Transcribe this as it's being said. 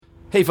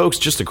Hey folks,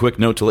 just a quick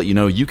note to let you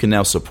know you can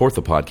now support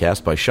the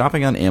podcast by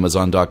shopping on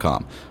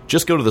Amazon.com.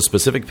 Just go to the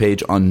specific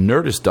page on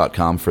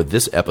Nerdist.com for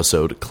this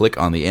episode, click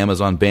on the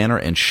Amazon banner,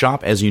 and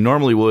shop as you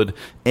normally would,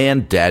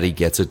 and Daddy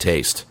gets a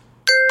taste.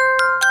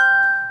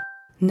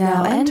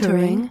 Now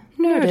entering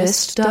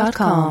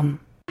Nerdist.com.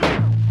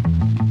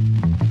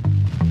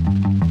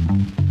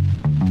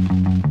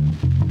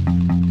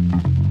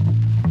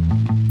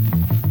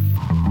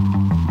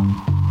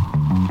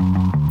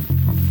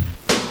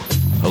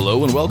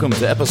 Hello and welcome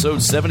to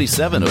episode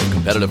 77 of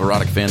Competitive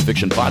Erotic Fan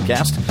Fiction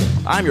Podcast.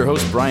 I'm your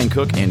host, Brian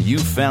Cook, and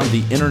you've found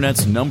the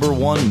internet's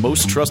 #1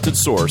 most trusted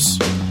source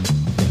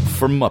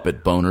for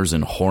Muppet boners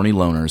and horny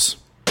loners.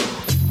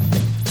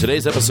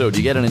 Today's episode,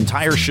 you get an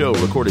entire show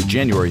recorded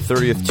January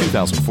 30th,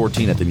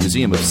 2014 at the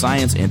Museum of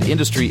Science and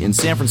Industry in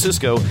San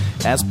Francisco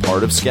as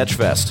part of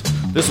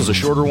Sketchfest. This was a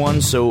shorter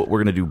one, so we're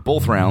going to do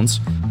both rounds.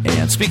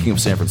 And speaking of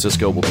San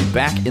Francisco, we'll be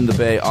back in the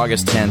Bay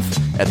August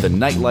 10th at the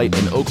Nightlight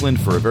in Oakland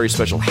for a very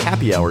special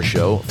happy hour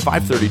show,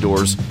 5:30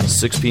 doors,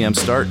 6 p.m.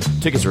 start.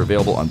 Tickets are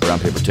available on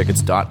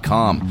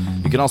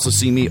brownpapertickets.com. You can also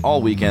see me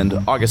all weekend,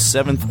 August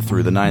 7th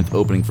through the 9th,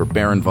 opening for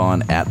Baron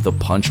Vaughn at the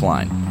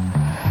Punchline.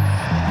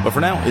 But for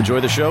now, enjoy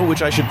the show,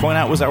 which I should point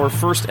out was our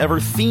first ever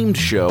themed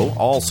show.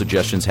 All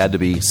suggestions had to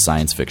be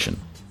science fiction.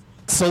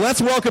 So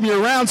let's welcome your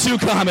round 2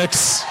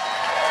 comics.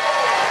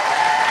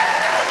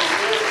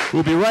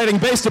 We'll be writing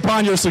based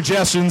upon your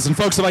suggestions. And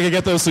folks, if I could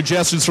get those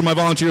suggestions from my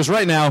volunteers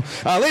right now.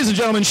 Ladies and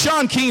gentlemen,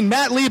 Sean Keane,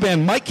 Matt Lieb,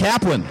 and Myq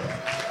Kaplan.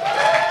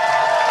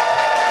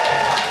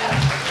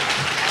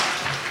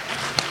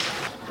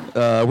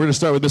 We're going to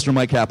start with Mr.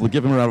 Myq Kaplan.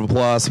 Give him a round of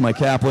applause, Myq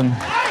Kaplan.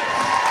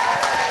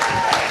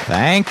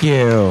 Thank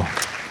you.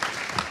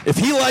 If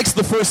he likes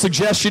the first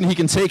suggestion, he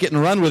can take it and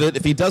run with it.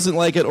 If he doesn't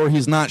like it or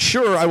he's not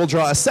sure, I will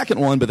draw a second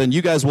one, but then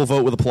you guys will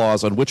vote with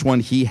applause on which one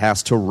he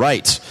has to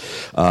write.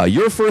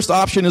 Your first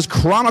option is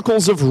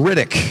Chronicles of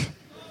Riddick.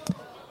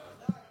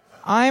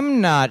 I'm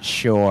not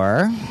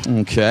sure.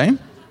 Okay.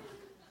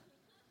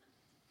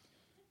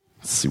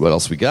 Let's see what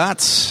else we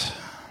got.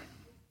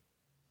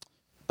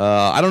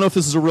 I don't know if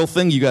this is a real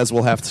thing. You guys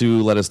will have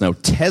to let us know.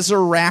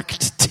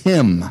 Tesseract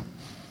Tim.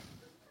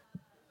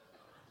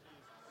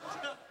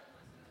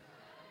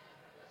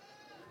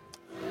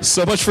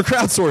 So much for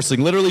crowdsourcing.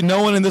 Literally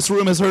no one in this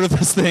room has heard of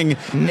this thing,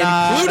 including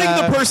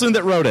the person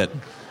that wrote it.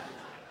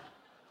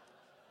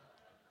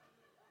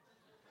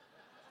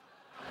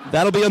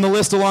 That'll be on the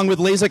list along with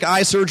LASIK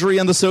eye surgery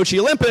and the Sochi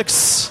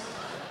Olympics.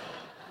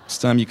 Next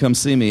time you come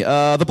see me.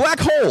 The Black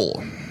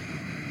Hole.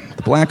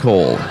 The Black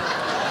Hole.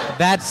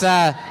 That's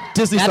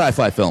Disney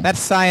sci-fi film.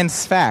 That's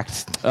science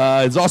fact.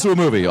 It's also a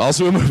movie.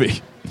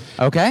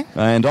 Okay.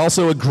 And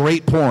also a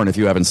great porn if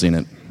you haven't seen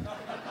it.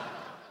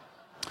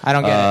 I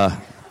don't get it.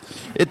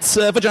 It's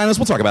vaginas.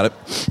 We'll talk about it.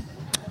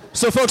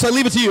 So, folks, I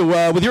leave it to you.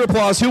 With your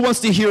applause, who wants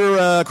to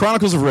hear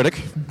Chronicles of Riddick?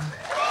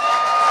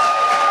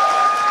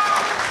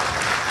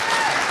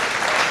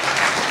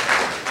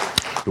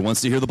 Who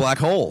wants to hear The Black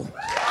Hole?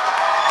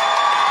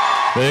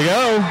 There you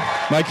go.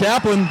 Myq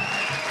Kaplan.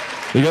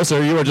 There you go,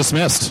 sir. You are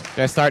dismissed.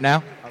 Should I start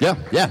now? Yeah.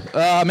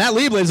 Matt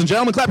Lieb, ladies and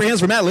gentlemen. Clap your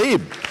hands for Matt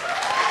Lieb.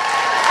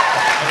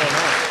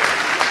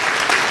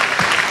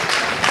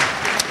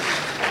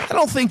 I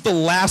don't think The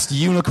Last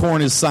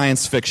Unicorn is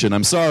science fiction.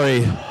 I'm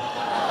sorry.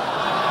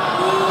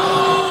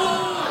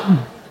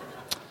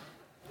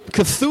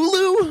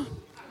 Cthulhu?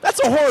 That's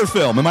a horror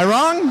film. Am I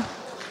wrong?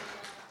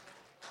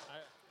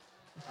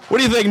 What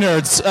do you think,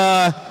 nerds?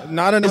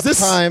 Not enough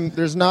time.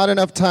 There's not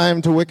enough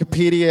time to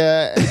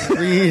Wikipedia and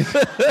read,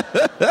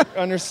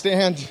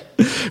 understand.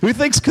 Who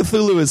thinks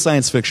Cthulhu is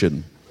science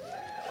fiction?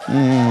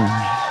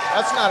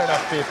 That's not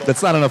enough people.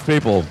 That's not enough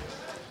people.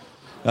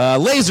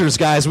 Lasers,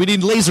 guys. We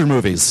need laser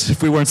movies,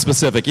 if we weren't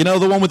specific. You know,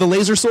 the one with the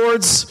laser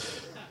swords?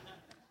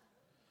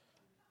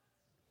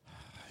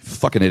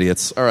 Fucking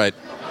idiots. All right.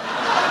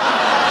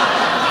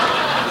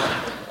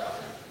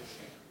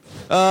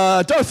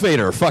 Darth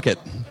Vader. Fuck it.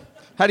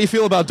 How do you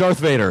feel about Darth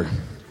Vader?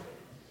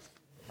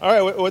 All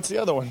right, what's the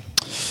other one?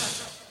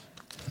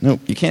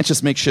 Nope, you can't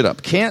just make shit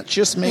up.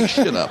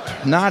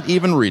 Not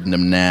even reading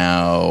them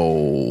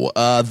now.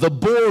 The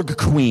Borg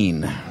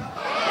Queen.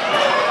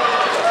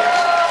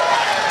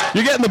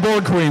 You're getting the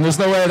Borg Queen. There's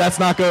no way that's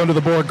not going to the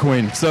Borg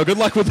Queen. So good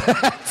luck with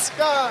that.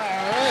 All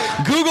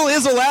right. Google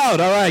is allowed.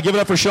 All right, give it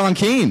up for Sean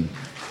Keane.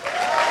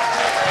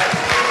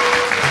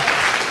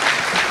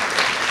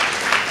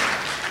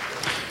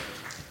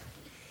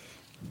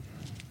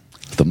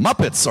 The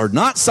Muppets are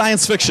not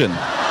science fiction.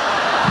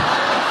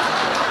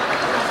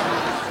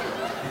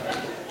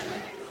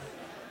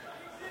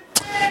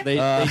 They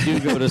do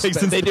go to space.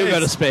 They do go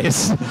to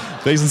space.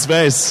 Space in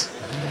space.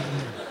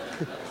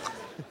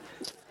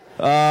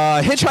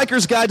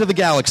 Hitchhiker's Guide to the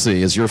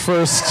Galaxy is your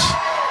first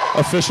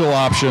official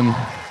option.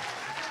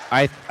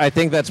 I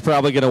think that's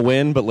probably going to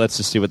win, but let's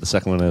just see what the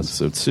second one is.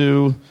 So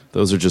 2.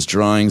 Those are just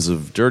drawings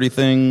of dirty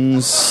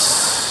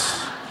things.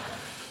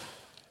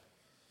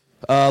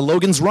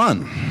 Logan's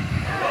Run.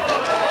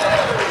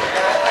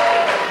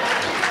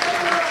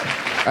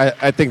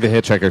 I think the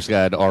Hitchhiker's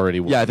Guide already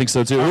won. Yeah, I think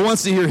so too. Who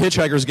wants to hear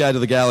Hitchhiker's Guide to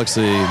the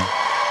Galaxy?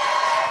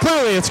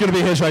 Clearly, it's going to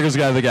be Hitchhiker's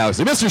Guide to the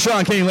Galaxy. Mr.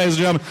 Sean Keane, ladies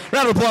and gentlemen.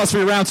 Round of applause for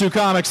your round 2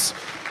 comics.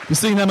 You'll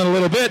see them in a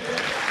little bit.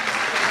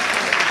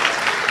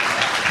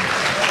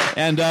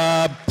 And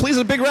please,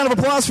 a big round of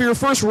applause for your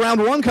first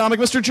round 1 comic,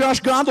 Mr.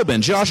 Josh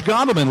Gondelman. Josh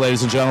Gondelman,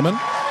 ladies and gentlemen.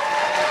 What's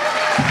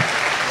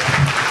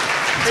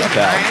up,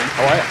 Al?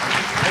 How are you?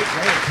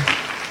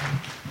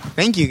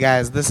 Thank you,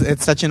 guys.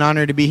 It's such an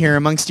honor to be here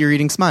amongst you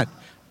reading smut.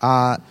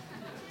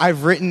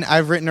 I've written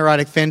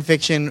erotic fan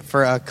fiction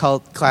for a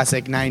cult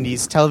classic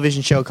 90s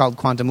television show called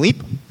Quantum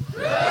Leap.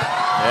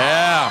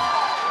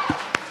 Yeah.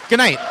 Good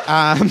night.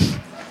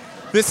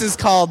 This is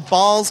called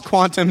Balls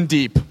Quantum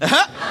Deep.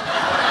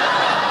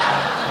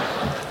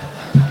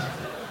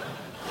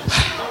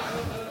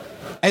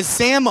 As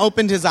Sam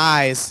opened his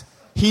eyes,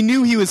 he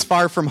knew he was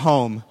far from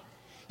home.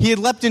 He had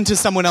leapt into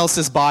someone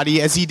else's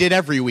body, as he did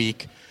every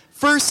week.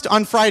 First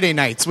on Friday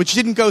nights, which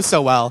didn't go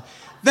so well.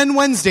 Then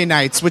Wednesday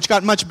nights, which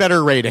got much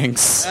better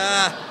ratings.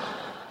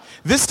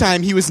 This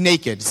time he was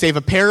naked, save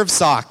a pair of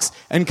socks,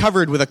 and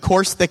covered with a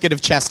coarse thicket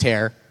of chest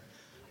hair.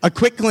 A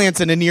quick glance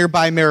at a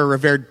nearby mirror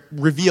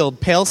revealed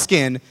pale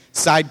skin,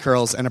 side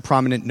curls, and a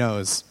prominent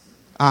nose.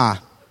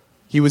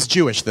 He was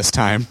Jewish this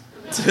time.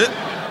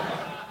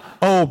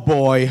 Oh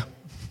boy,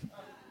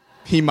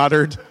 he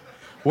muttered.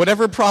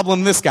 Whatever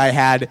problem this guy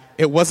had,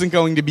 it wasn't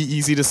going to be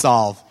easy to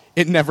solve.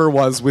 It never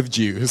was with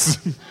Jews.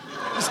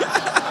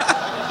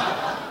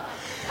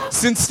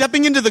 Since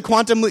stepping into the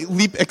Quantum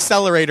Leap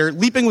accelerator,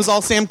 leaping was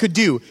all Sam could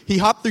do. He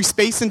hopped through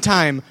space and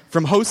time,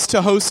 from host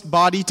to host,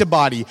 body to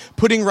body,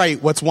 putting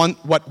right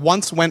what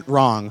once went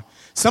wrong.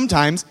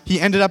 Sometimes he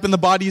ended up in the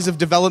bodies of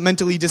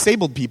developmentally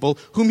disabled people,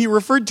 whom he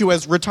referred to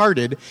as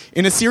retarded,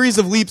 in a series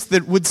of leaps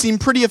that would seem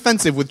pretty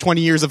offensive with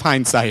 20 years of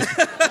hindsight.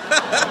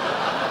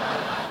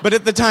 But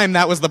at the time,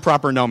 that was the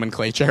proper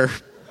nomenclature.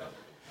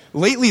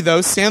 Lately,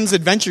 though, Sam's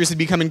adventures had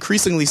become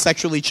increasingly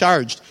sexually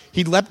charged.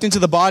 He'd leapt into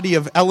the body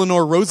of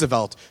Eleanor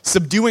Roosevelt,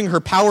 subduing her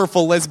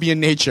powerful lesbian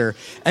nature,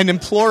 and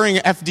imploring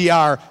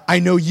FDR, I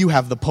know you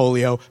have the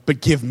polio,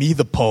 but give me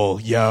the pole,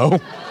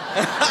 yo.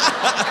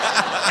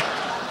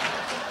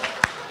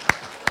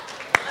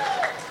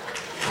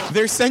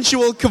 Their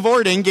sensual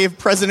cavorting gave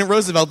President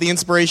Roosevelt the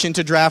inspiration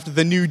to draft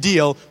the New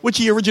Deal, which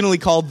he originally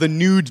called the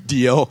Nude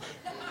Deal,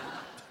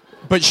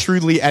 but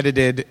shrewdly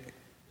edited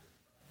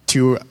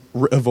to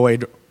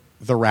avoid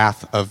the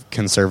wrath of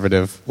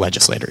conservative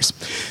legislators.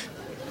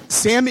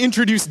 Sam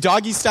introduced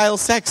doggy-style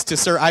sex to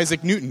Sir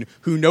Isaac Newton,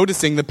 who,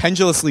 noticing the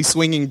pendulously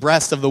swinging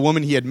breast of the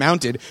woman he had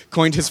mounted,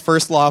 coined his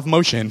first law of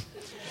motion.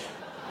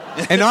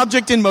 An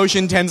object in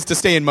motion tends to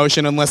stay in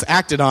motion unless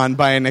acted on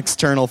by an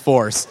external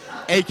force,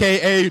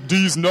 a.k.a.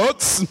 these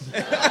nuts.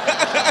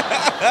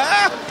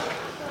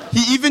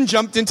 He even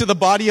jumped into the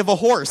body of a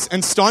horse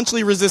and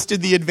staunchly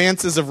resisted the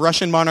advances of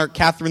Russian monarch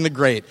Catherine the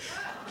Great.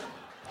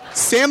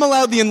 Sam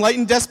allowed the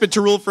enlightened despot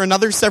to rule for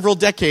another several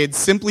decades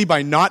simply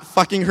by not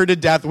fucking her to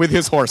death with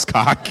his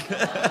horsecock.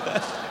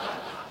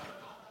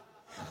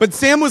 But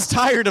Sam was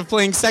tired of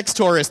playing sex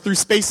tourist through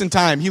space and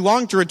time. He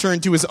longed to return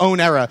to his own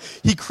era.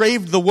 He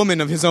craved the woman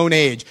of his own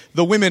age,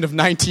 the women of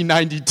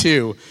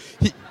 1992.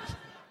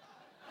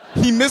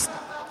 He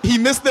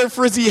missed their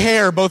frizzy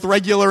hair, both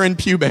regular and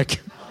pubic.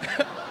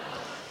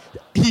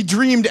 He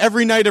dreamed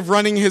every night of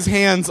running his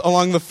hands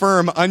along the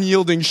firm,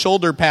 unyielding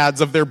shoulder pads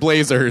of their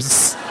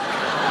blazers.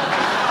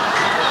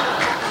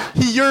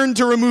 He yearned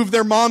to remove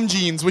their mom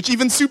jeans, which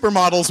even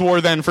supermodels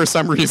wore then for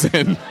some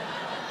reason.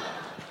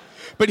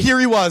 But here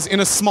he was, in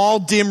a small,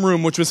 dim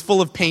room which was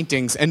full of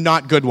paintings, and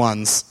not good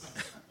ones.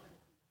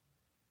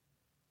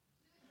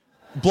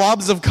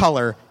 Blobs of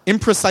color,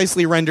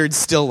 imprecisely rendered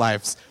still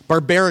lifes,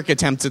 barbaric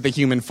attempts at the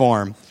human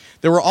form.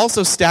 There were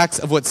also stacks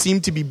of what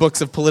seemed to be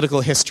books of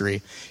political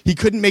history. He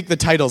couldn't make the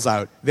titles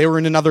out. They were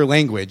in another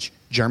language.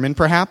 German,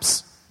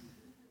 perhaps?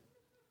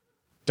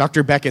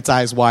 Dr. Beckett's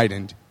eyes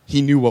widened.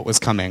 He knew what was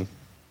coming.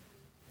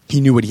 He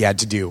knew what he had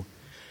to do.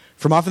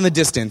 From off in the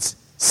distance,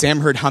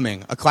 Sam heard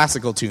humming, a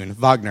classical tune,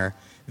 Wagner.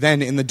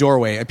 Then, in the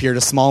doorway, appeared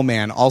a small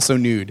man, also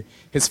nude.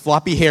 His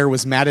floppy hair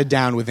was matted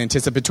down with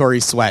anticipatory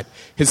sweat.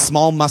 His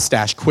small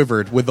mustache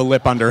quivered with the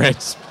lip under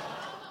it.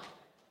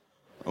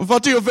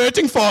 "What are you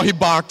waiting for?" he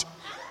barked.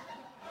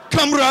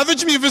 "Come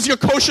ravage me with your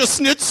kosher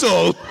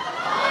schnitzel."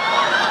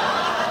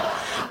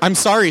 "I'm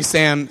sorry,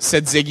 Sam,"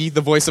 said Ziggy, the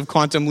voice of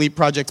Quantum Leap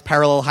Project's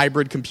parallel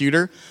hybrid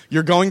computer.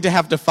 "You're going to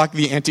have to fuck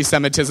the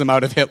anti-Semitism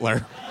out of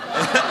Hitler."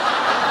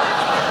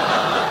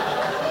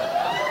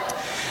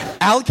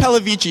 Al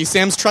Calavici,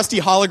 Sam's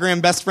trusty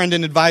hologram best friend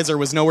and advisor,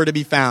 was nowhere to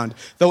be found.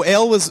 Though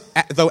Al was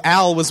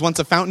once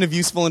a fountain of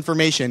useful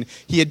information,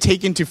 he had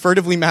taken to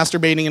furtively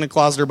masturbating in a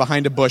closet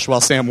behind a bush while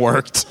Sam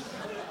worked.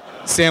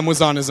 Sam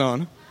was on his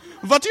own.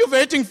 "What are you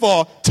waiting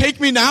for? Take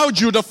me now,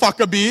 Judah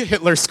fuckabee,"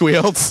 Hitler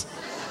squealed. It's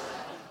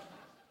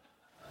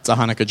a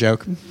Hanukkah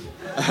joke.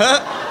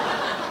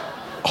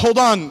 "Hold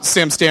on,"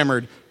 Sam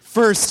stammered.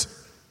 "First,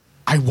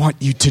 I want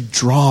you to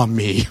draw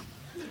me.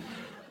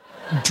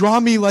 Draw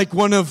me like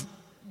one of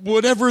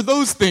whatever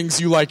those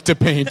things you like to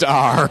paint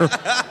are."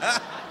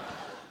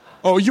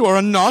 "Oh, you are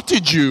a naughty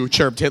Jew,"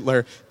 chirped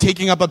Hitler,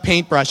 taking up a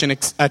paintbrush and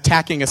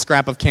attacking a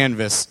scrap of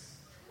canvas.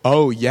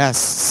 "Oh, yes,"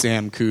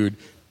 Sam cooed.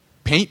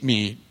 "Paint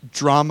me.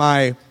 Draw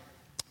my...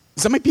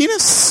 Is that my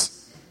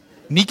penis?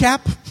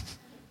 Kneecap?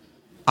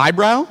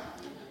 Eyebrow?"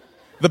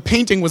 The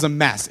painting was a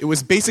mess. It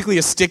was basically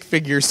a stick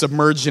figure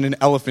submerged in an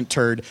elephant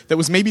turd that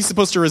was maybe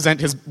supposed to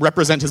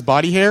represent his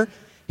body hair.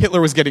 Hitler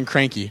was getting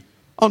cranky.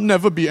 "I'll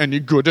never be any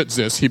good at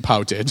this," he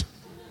pouted.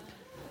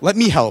 "Let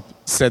me help,"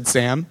 said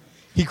Sam.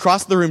 He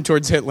crossed the room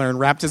towards Hitler and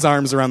wrapped his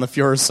arms around the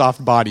Fuhrer's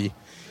soft body.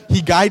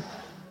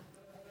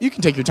 You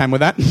can take your time with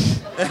that.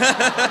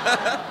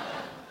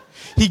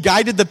 He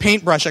guided the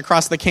paintbrush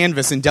across the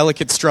canvas in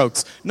delicate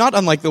strokes, not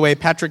unlike the way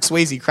Patrick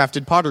Swayze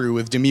crafted pottery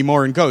with Demi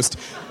Moore and Ghost.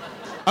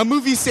 A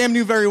movie Sam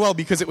knew very well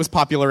because it was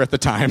popular at the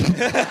time.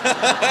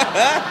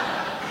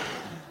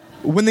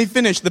 When they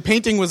finished, the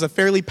painting was a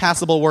fairly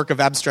passable work of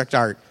abstract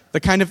art, the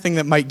kind of thing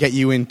that might get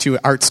you into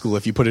art school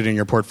if you put it in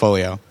your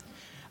portfolio.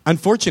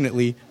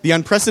 Unfortunately, the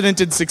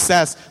unprecedented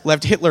success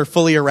left Hitler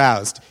fully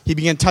aroused. He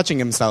began touching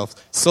himself,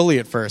 slowly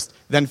at first,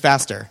 then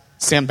faster.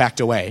 Sam backed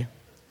away.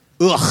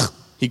 "Ugh,"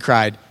 he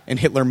cried, and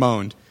Hitler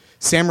moaned.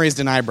 Sam raised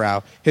an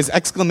eyebrow. His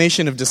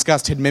exclamation of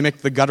disgust had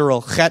mimicked the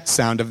guttural chet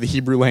sound of the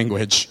Hebrew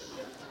language.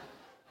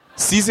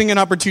 Seizing an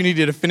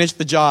opportunity to finish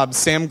the job,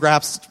 Sam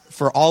grasped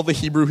for all the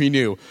Hebrew he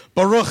knew.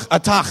 "Baruch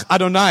atach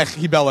Adonai,"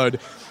 he bellowed,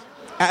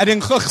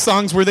 adding chuch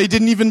songs where they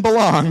didn't even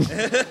belong.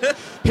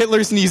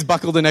 Hitler's knees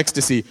buckled in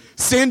ecstasy.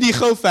 "Sandy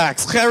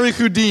Koufax, Harry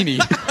Houdini."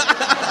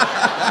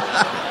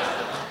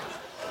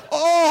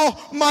 "Oh,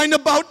 mine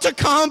about to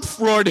Kampf,"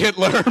 roared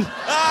Hitler.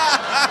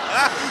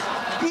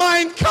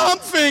 "Mein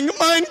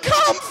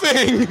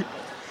Kampfing.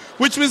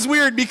 Which was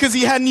weird because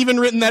he hadn't even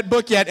written that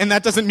book yet, and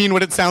that doesn't mean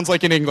what it sounds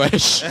like in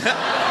English.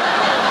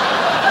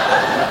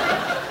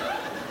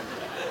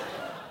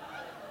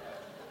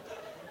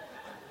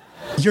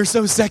 "You're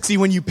so sexy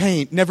when you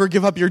paint. Never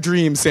give up your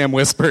dreams," Sam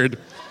whispered.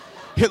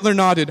 Hitler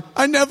nodded.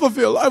 "I never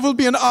will. I will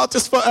be an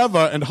artist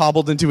forever," and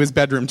hobbled into his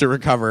bedroom to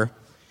recover.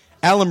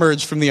 Al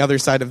emerged from the other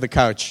side of the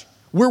couch.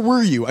 "Where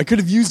were you? I could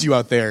have used you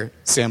out there,"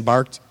 Sam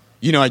barked.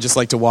 "You know I just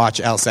like to watch,"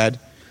 Al said.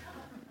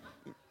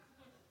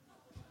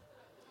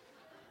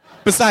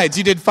 "Besides,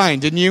 you did fine,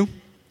 didn't you?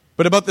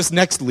 But about this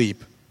next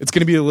leap, it's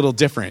going to be a little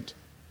different.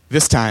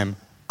 This time,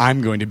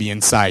 I'm going to be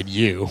inside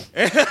you."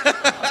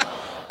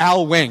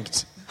 Al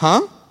winked.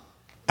 "Huh?"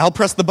 Al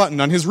pressed the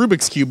button on his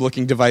Rubik's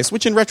Cube-looking device,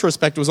 which in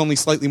retrospect was only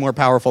slightly more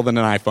powerful than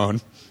an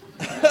iPhone.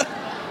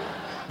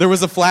 There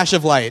was a flash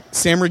of light.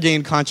 Sam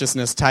regained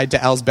consciousness tied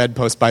to Al's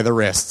bedpost by the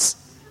wrists.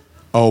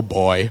 "Oh,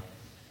 boy."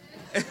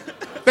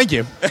 Thank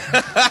you.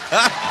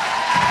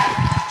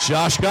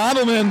 Josh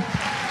Gondelman.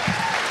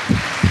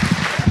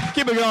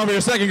 Keep it going for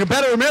a second.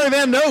 Competitor Mary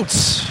Van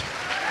Notes.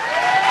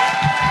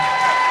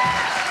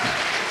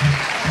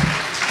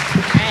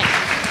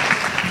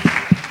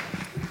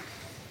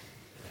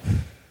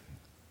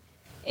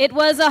 It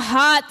was a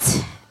hot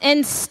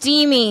and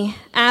steamy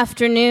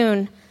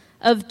afternoon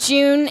of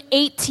June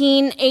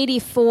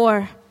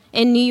 1884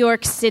 in New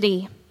York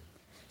City.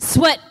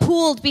 Sweat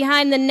pooled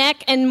behind the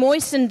neck and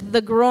moistened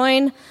the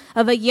groin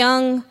of a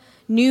young,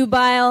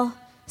 nubile,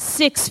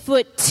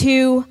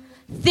 6'2",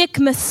 thick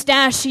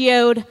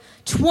mustachioed,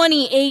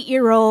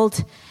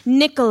 28-year-old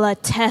Nikola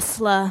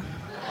Tesla.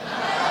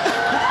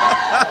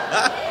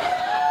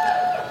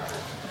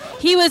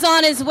 He was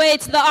on his way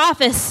to the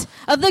office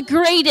of the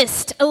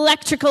greatest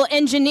electrical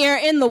engineer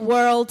in the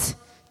world,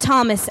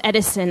 Thomas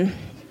Edison.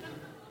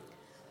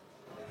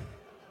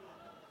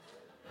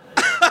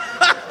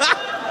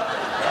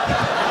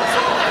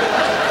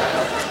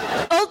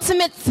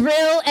 Ultimate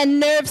thrill and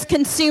nerves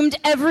consumed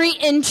every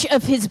inch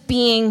of his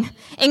being,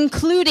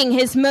 including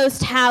his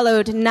most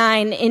hallowed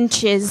 9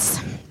 inches.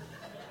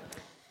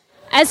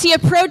 As he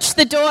approached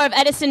the door of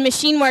Edison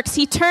Machine Works,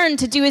 he turned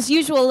to do his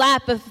usual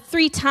lap of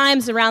 3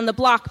 times around the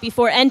block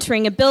before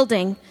entering a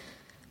building.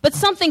 But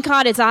something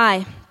caught his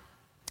eye.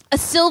 A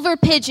silver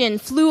pigeon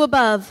flew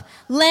above,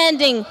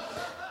 landing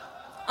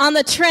on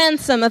the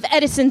transom of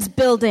Edison's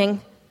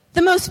building,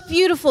 the most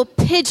beautiful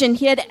pigeon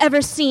he had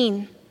ever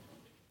seen.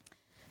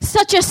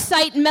 Such a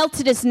sight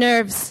melted his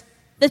nerves.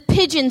 The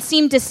pigeon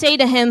seemed to say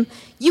to him,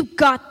 "You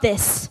got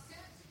this.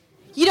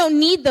 You don't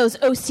need those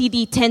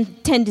OCD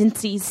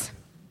tendencies.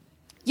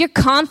 You're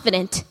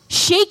confident.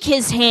 Shake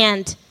his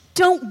hand.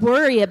 Don't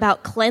worry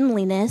about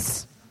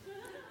cleanliness."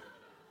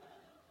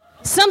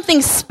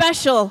 Something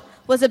special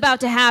was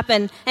about to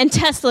happen, and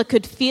Tesla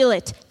could feel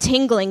it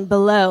tingling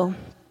below.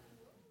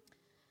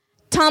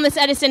 Thomas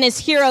Edison, his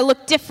hero,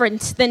 looked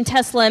different than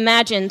Tesla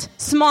imagined.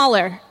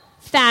 Smaller,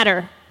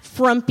 fatter,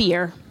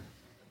 frumpier.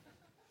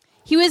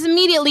 He was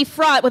immediately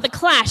fraught with a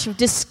clash of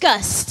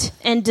disgust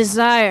and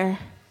desire.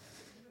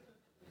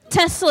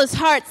 Tesla's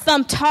heart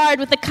thumped hard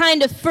with the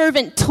kind of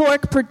fervent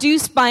torque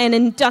produced by an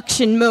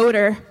induction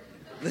motor.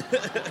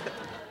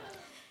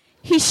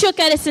 He shook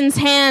Edison's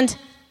hand.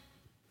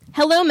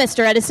 "Hello,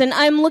 Mr. Edison.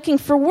 I'm looking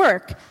for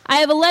work. I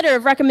have a letter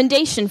of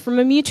recommendation from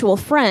a mutual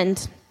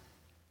friend."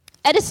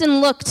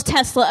 Edison looked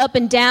Tesla up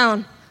and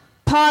down,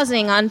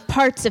 pausing on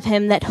parts of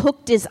him that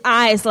hooked his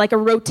eyes like a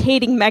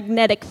rotating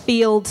magnetic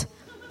field.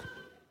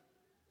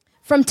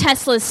 From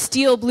Tesla's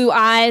steel blue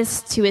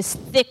eyes to his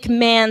thick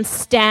man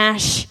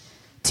stash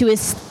to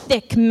his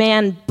thick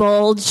man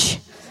bulge,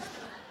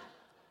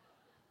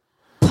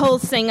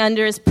 pulsing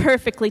under his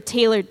perfectly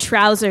tailored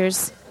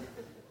trousers.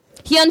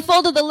 He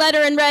unfolded the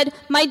letter and read,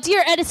 "My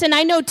dear Edison,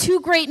 I know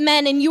 2 great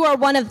men and you are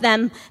one of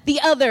them.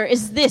 The other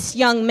is this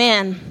young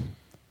man."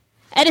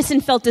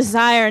 Edison felt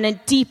desire and a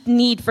deep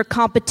need for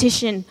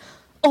competition,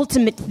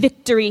 ultimate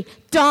victory,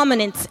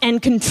 dominance,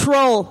 and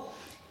control.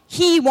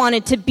 He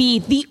wanted to be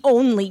the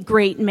only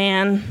great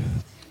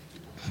man.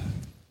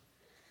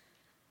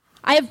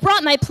 "I have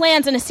brought my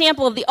plans and a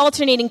sample of the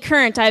alternating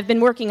current I have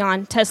been working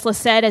on," Tesla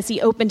said as he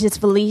opened his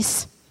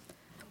valise.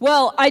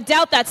 "Well, I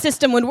doubt that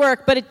system would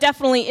work, but it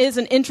definitely is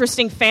an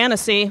interesting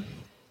fantasy."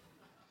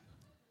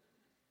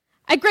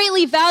 "I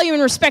greatly value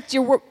and respect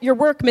your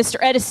work, Mr.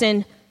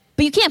 Edison,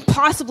 but you can't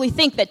possibly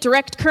think that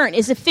direct current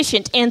is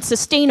efficient and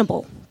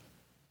sustainable."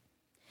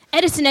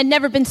 Edison had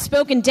never been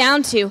spoken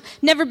down to,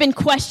 never been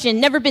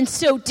questioned, never been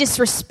so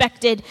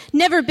disrespected,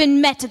 never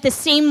been met at the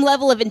same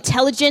level of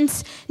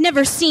intelligence,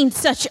 never seen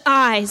such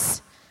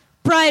eyes,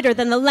 brighter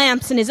than the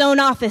lamps in his own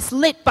office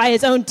lit by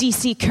his own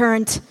DC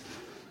current.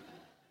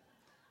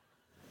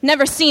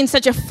 Never seen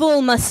such a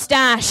full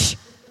mustache,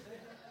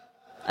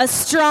 a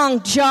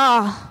strong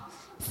jaw,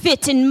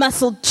 fit and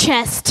muscled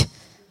chest.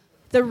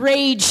 The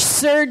rage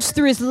surged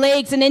through his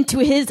legs and into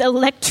his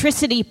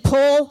electricity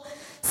pole,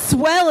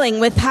 swelling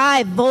with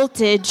high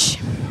voltage.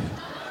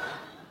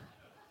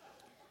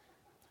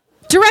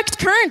 Direct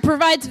current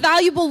provides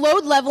valuable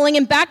load leveling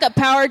and backup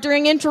power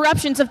during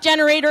interruptions of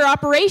generator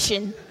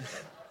operation.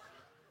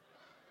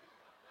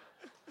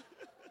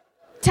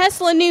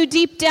 Tesla knew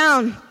deep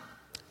down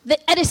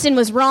that Edison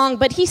was wrong,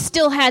 but he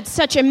still had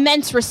such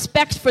immense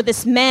respect for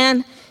this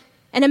man,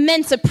 an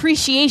immense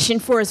appreciation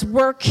for his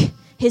work,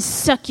 his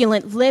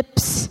succulent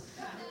lips,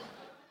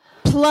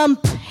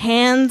 plump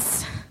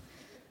hands.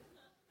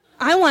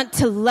 "I want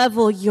to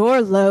level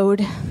your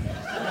load."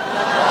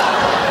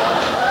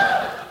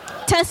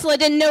 Tesla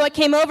didn't know what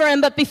came over him,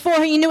 but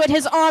before he knew it,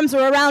 his arms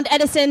were around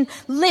Edison,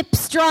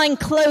 lips drawing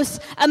close.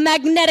 A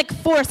magnetic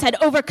force had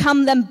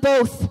overcome them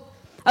both.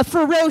 A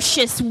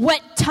ferocious,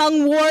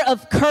 wet-tongue war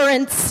of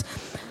currents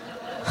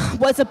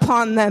was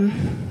upon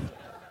them.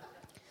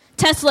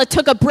 Tesla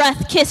took a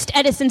breath, kissed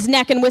Edison's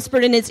neck, and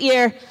whispered in his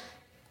ear,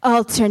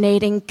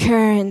 "Alternating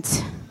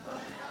current."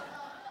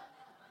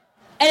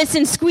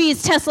 Edison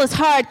squeezed Tesla's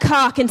hard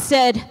cock and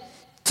said,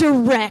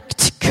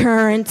 "Direct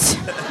current."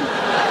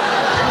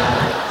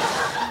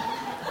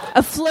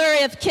 A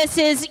flurry of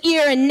kisses,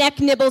 ear and neck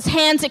nibbles,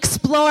 hands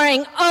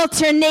exploring,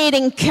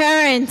 alternating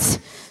current,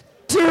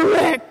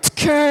 direct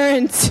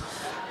current.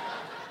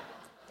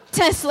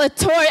 Tesla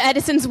tore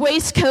Edison's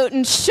waistcoat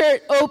and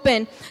shirt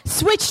open,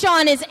 switched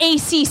on his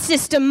AC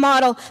system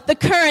model. The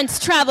currents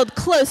traveled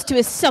close to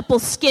his supple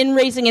skin,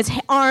 raising his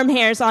arm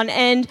hairs on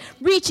end,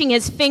 reaching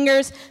his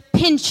fingers,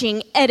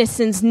 pinching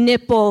Edison's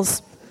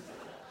nipples.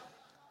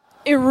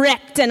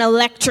 Erect and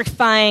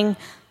electrifying,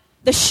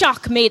 the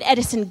shock made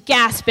Edison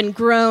gasp and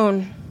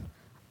groan.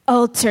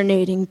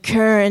 "Alternating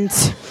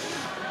current,"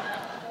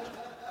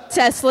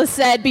 Tesla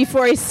said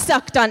before he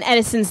sucked on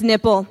Edison's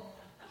nipple.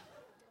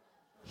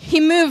 He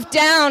moved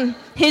down,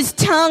 his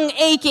tongue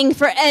aching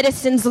for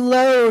Edison's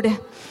load.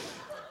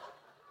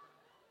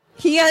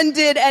 He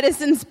undid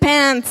Edison's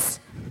pants.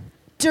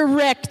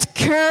 Direct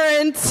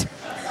current.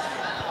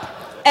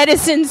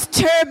 Edison's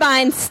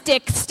turbine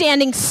stick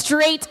standing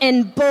straight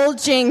and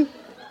bulging.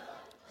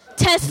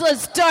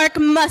 Tesla's dark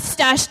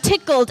mustache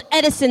tickled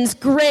Edison's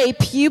gray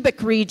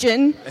pubic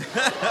region.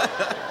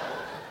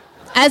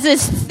 As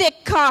his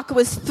thick cock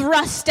was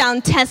thrust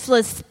down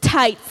Tesla's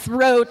tight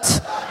throat.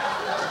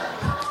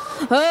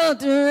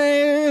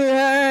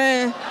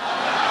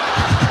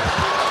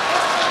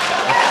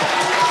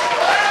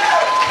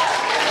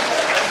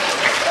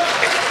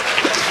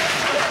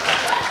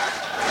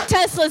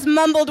 Tesla's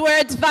mumbled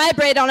words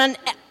vibrated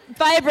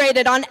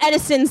on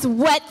Edison's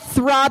wet,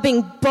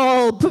 throbbing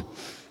bulb.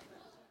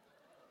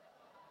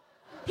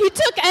 He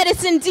took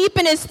Edison deep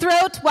in his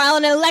throat while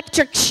an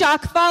electric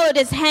shock followed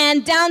his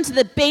hand down to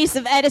the base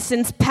of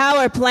Edison's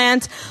power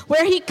plant,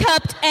 where he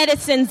cupped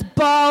Edison's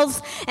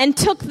balls and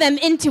took them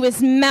into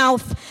his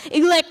mouth.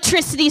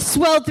 Electricity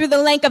swelled through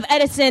the length of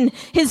Edison.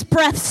 His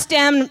breath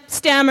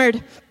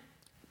stammered.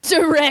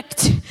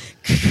 Direct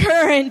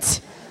current.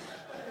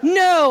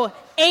 No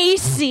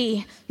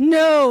AC.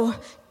 No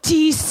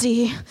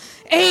DC.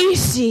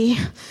 AC.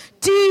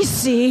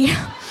 DC.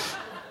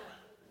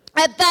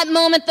 At that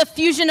moment, the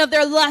fusion of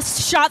their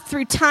lust shot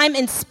through time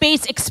and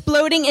space,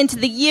 exploding into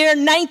the year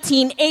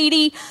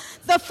 1980,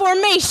 the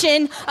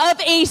formation of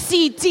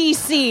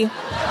AC/DC.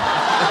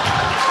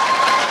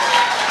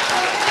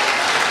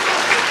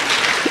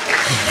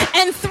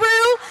 And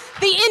through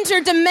the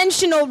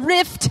interdimensional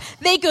rift,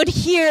 they could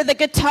hear the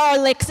guitar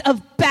licks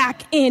of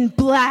Back in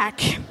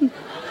Black.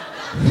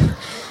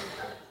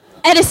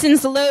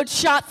 Edison's load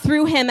shot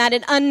through him at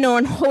an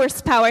unknown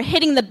horsepower,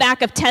 hitting the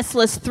back of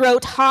Tesla's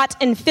throat hot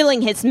and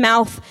filling his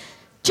mouth.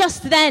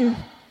 Just then,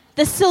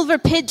 the silver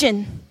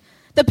pigeon,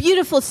 The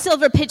beautiful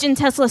silver pigeon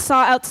Tesla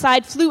saw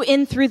outside flew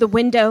in through the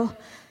window,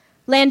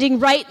 landing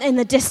right in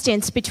the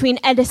distance between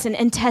Edison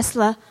and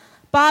Tesla,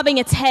 bobbing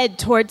its head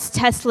towards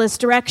Tesla's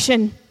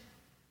direction.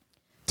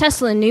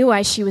 Tesla knew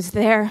why she was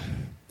there.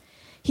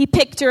 He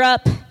picked her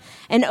up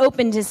and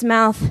opened his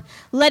mouth,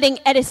 letting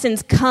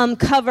Edison's cum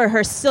cover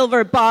her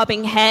silver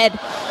bobbing head.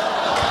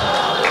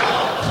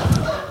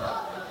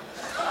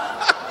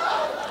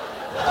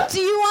 "Do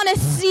you want to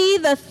see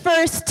the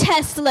first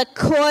Tesla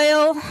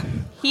coil?"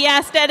 he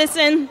asked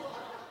Edison.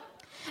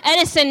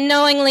 Edison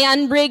knowingly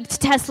unrigged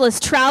Tesla's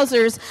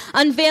trousers,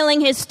 unveiling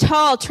his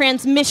tall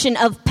transmission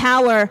of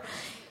power,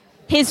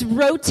 his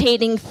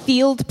rotating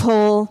field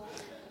pole,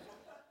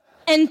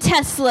 and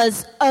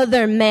Tesla's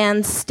other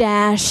man's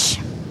stash.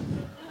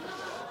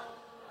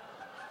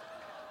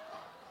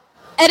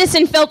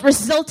 Edison felt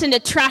resultant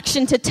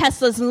attraction to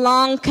Tesla's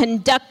long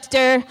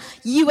conductor,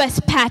 U.S.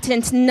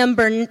 patent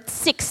number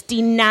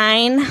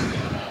 69.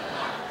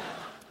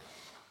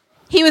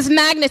 He was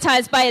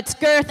magnetized by its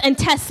girth, and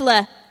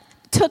Tesla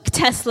took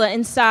Tesla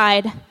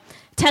inside.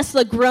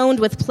 Tesla groaned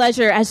with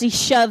pleasure as he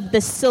shoved the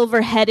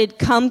silver-headed,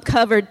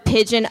 cum-covered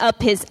pigeon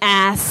up his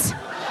ass.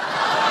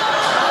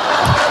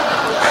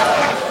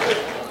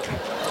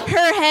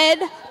 Her head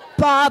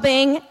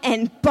bobbing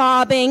and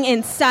bobbing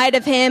inside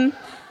of him,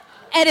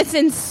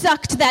 Edison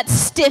sucked that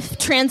stiff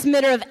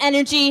transmitter of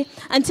energy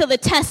until the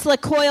Tesla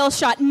coil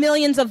shot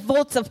millions of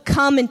volts of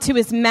cum into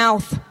his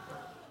mouth.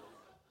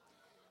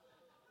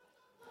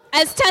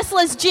 As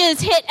Tesla's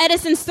jizz hit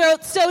Edison's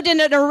throat, so did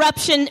an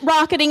eruption,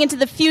 rocketing into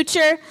the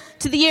future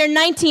to the year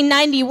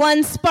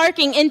 1991,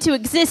 sparking into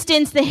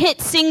existence the hit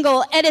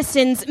single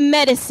Edison's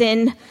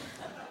Medicine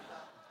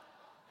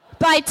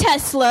by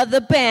Tesla,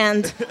 the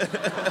band.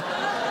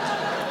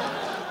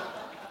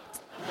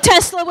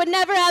 Tesla would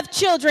never have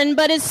children,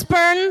 but his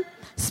sperm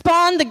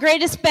spawned the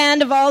greatest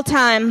band of all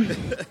time.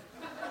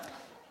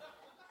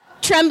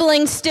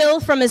 Trembling still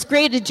from his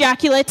great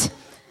ejaculate,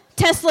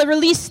 Tesla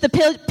released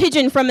the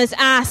pigeon from his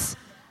ass,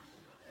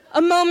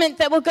 a moment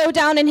that will go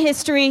down in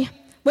history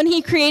when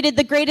he created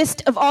the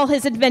greatest of all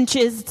his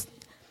inventions,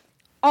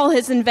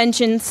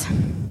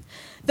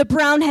 the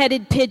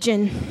brown-headed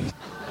pigeon.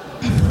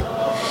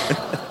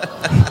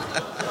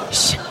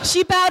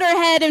 She bowed her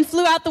head and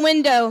flew out the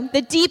window.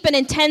 The deep and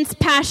intense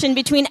passion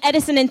between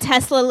Edison and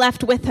Tesla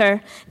left with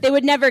her. They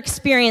would never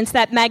experience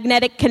that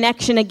magnetic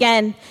connection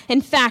again.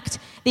 In fact,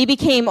 they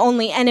became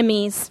only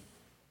enemies.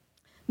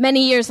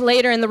 Many years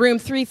later, in the room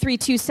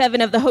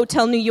 3327 of the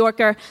Hotel New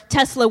Yorker,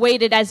 Tesla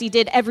waited as he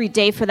did every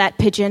day for that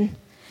pigeon.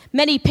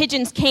 Many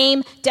pigeons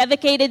came,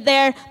 defecated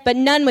there, but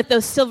none with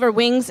those silver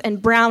wings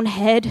and brown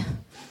head.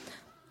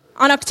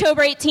 On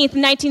October 18th,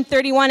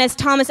 1931, as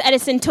Thomas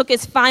Edison took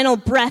his final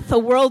breath a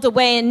world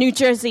away in New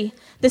Jersey,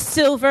 the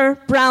silver,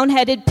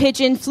 brown-headed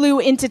pigeon flew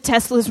into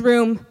Tesla's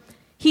room.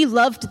 He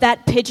loved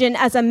that pigeon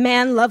as a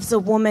man loves a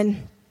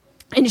woman,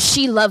 and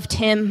she loved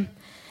him.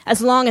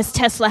 As long as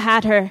Tesla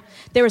had her,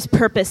 there was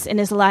purpose in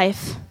his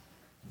life.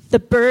 The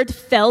bird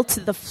fell to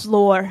the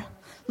floor,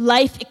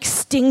 life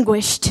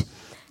extinguished.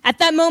 At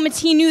that moment,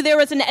 he knew there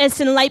was an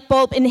Edison light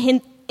bulb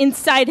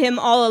inside him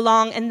all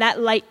along, and that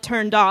light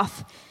turned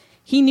off.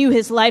 He knew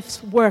his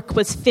life's work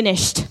was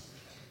finished.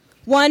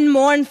 One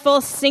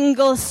mournful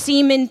single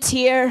semen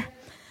tear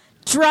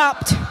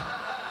dropped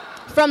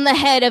from the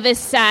head of his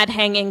sad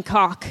hanging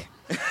cock.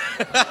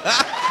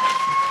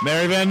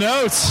 Mary Van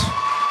Notes.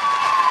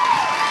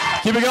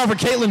 Keep it going for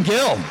Caitlin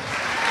Gill.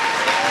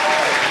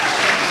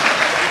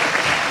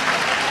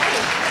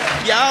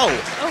 Yo!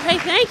 Oh, hey,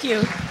 thank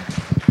you.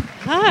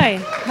 Hi.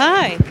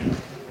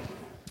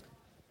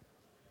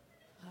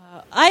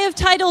 I have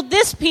titled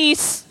this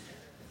piece,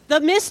 "The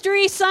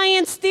Mystery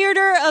Science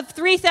Theater of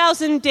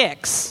 3,000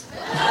 Dicks."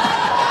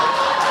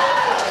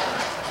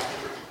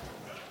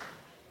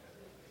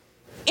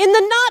 In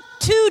the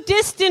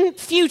not-too-distant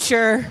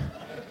future,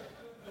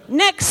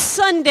 next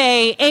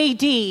Sunday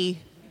AD,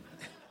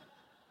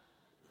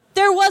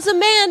 there was a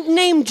man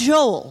named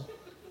Joel,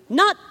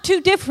 not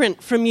too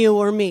different from you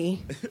or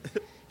me.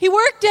 He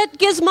worked at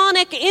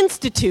Gizmonic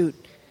Institute,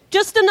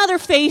 just another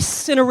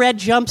face in a red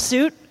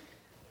jumpsuit.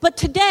 But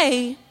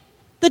today,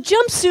 the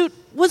jumpsuit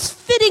was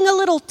fitting a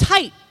little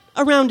tight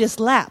around his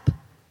lap.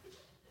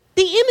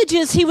 The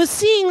images he was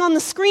seeing on the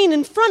screen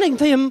in front of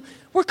him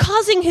were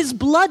causing his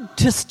blood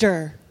to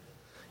stir.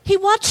 He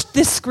watched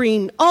this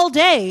screen all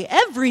day,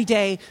 every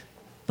day,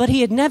 but he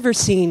had never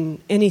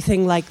seen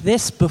anything like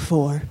this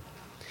before.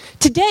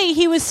 Today,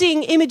 he was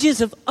seeing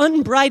images of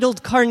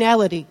unbridled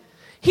carnality.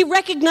 He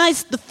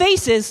recognized the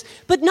faces,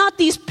 but not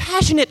these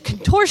passionate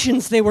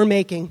contortions they were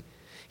making.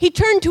 He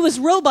turned to his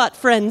robot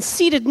friends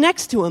seated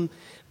next to him,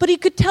 but he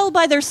could tell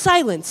by their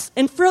silence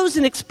and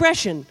frozen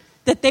expression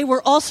that they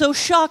were also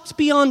shocked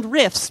beyond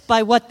riffs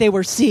by what they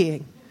were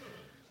seeing.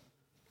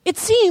 It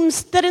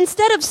seems that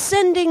instead of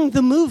sending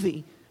the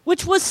movie,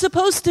 which was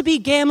supposed to be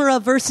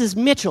Gamera versus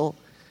Mitchell,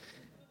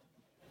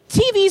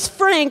 TV's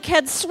Frank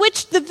had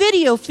switched the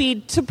video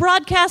feed to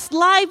broadcast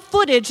live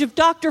footage of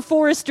Dr.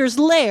 Forrester's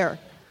lair.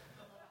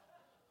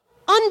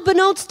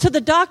 Unbeknownst to the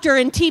doctor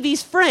and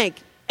TV's Frank,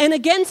 And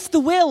against the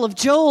will of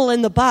Joel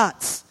and the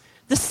bots,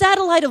 the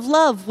satellite of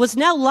love was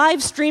now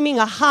live streaming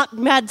a hot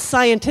mad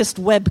scientist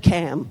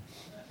webcam.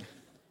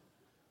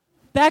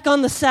 Back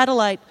on the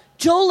satellite,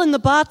 Joel and the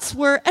bots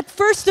were at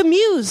first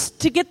amused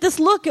to get this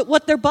look at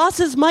what their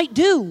bosses might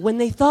do when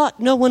they thought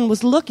no one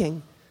was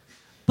looking.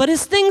 But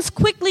as things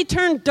quickly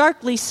turned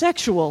darkly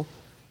sexual,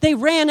 they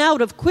ran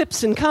out of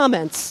quips and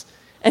comments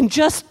and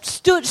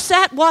just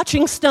sat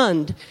watching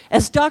stunned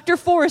as Dr.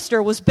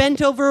 Forrester was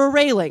bent over a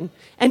railing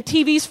and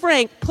TV's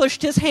Frank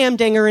pushed his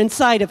hamdinger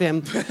inside of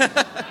him,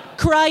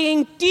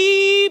 crying,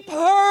 "Deep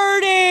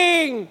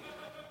hurting!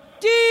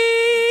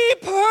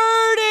 Deep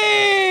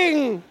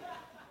hurting!"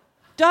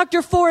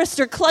 Dr.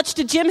 Forrester clutched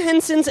to Jim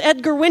Henson's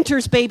Edgar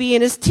Winters baby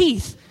in his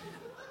teeth.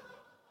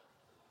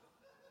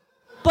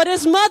 But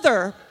his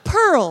mother,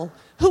 Pearl,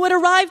 who had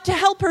arrived to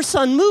help her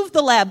son move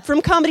the lab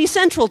from Comedy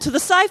Central to the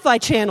Sci-Fi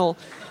Channel,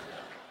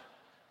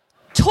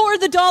 tore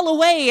the doll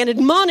away and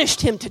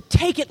admonished him to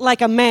take it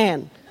like a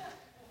man.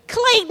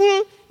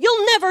 "Clayton,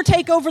 you'll never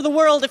take over the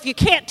world if you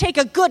can't take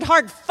a good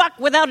hard fuck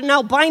without an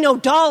albino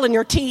doll in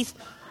your teeth.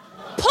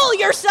 Pull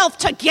yourself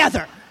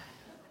together."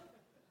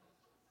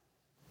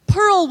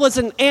 Pearl was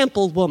an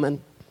ample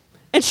woman,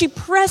 and she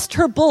pressed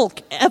her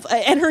bulk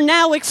and her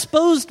now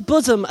exposed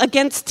bosom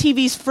against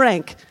TV's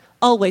Frank,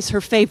 always her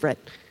favorite.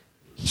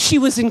 She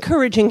was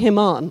encouraging him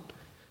on.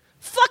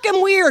 "Fuck him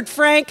weird,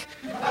 Frank."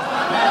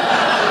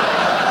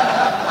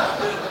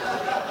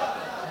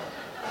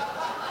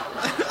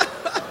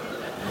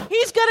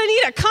 "He's gonna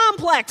need a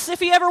complex if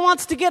he ever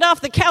wants to get off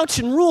the couch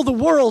and rule the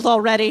world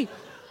already."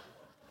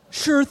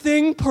 "Sure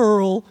thing,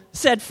 Pearl,"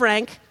 said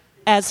Frank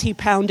as he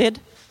pounded.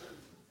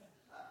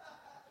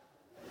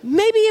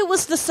 Maybe it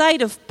was the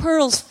sight of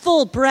Pearl's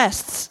full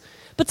breasts,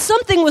 but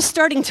something was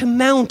starting to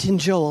mount in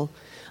Joel.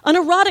 An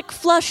erotic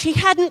flush he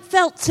hadn't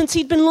felt since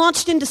he'd been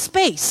launched into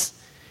space.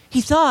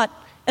 He thought,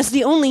 as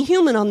the only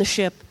human on the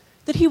ship,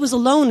 that he was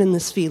alone in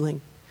this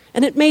feeling,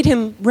 and it made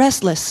him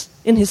restless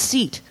in his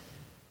seat,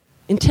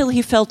 until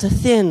he felt a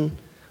thin,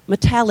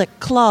 metallic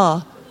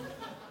claw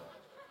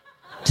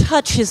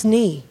touch his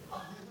knee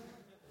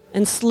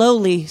and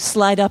slowly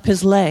slide up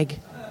his leg.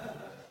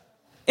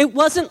 It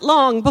wasn't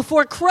long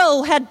before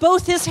Crow had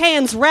both his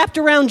hands wrapped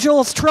around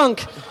Joel's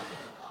trunk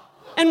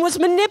and was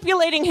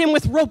manipulating him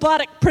with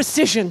robotic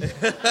precision.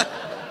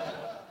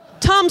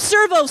 Tom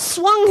Servo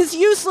swung his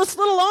useless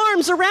little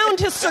arms around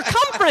his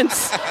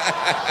circumference.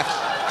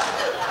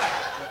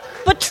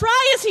 But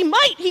try as he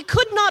might, he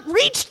could not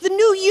reach the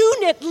new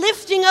unit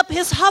lifting up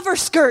his hover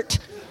skirt.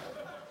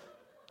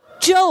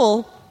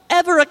 Joel,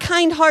 ever a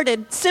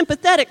kind-hearted,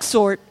 sympathetic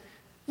sort,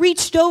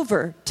 reached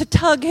over to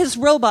tug his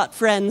robot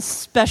friend's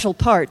special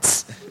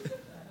parts.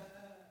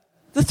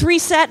 The three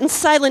sat in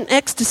silent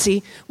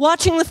ecstasy,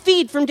 watching the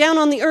feed from down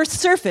on the Earth's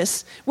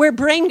surface, where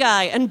Brain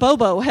Guy and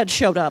Bobo had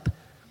showed up.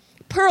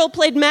 Pearl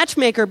played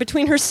matchmaker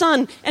between her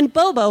son and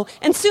Bobo,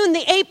 and soon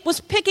the ape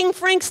was picking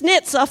Frank's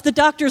nits off the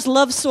doctor's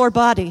love-sore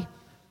body.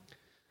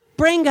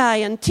 Brain Guy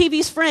and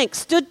TV's Frank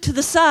stood to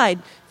the side,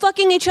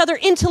 fucking each other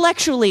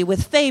intellectually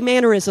with fey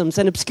mannerisms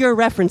and obscure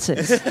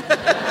references.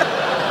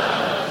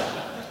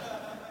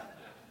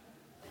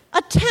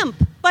 A temp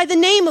by the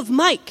name of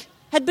Myq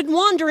had been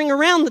wandering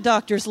around the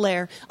doctor's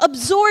lair,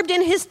 absorbed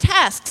in his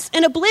tasks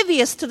and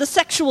oblivious to the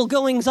sexual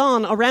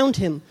goings-on around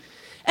him.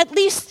 At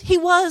least he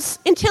was,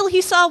 until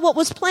he saw what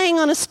was playing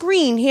on a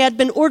screen he had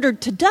been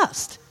ordered to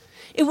dust.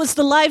 It was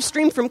the live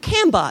stream from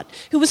Cambot,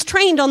 who was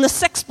trained on the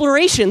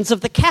sexplorations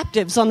of the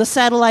captives on the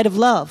satellite of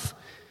love.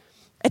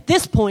 At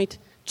this point,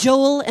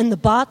 Joel and the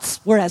bots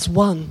were as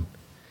one.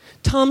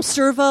 Tom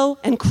Servo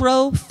and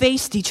Crow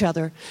faced each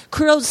other,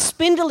 Crow's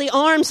spindly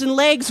arms and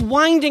legs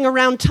winding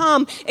around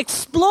Tom,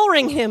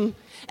 exploring him,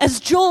 as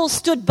Joel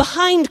stood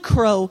behind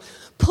Crow,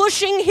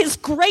 pushing his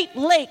great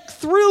lake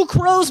through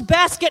Crow's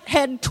basket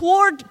head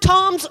toward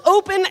Tom's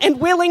open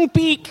and willing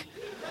beak.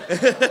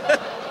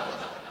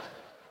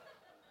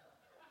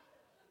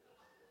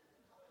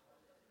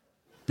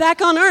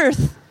 Back on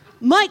Earth,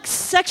 Mike's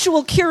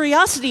sexual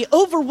curiosity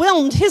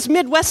overwhelmed his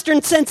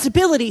Midwestern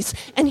sensibilities,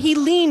 and he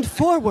leaned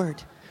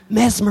forward,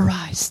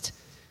 mesmerized.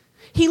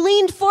 He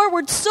leaned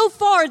forward so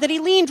far that he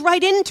leaned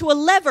right into a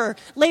lever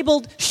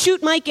labeled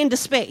 "Shoot Mike into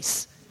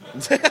Space."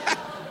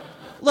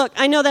 Look,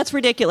 I know that's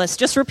ridiculous.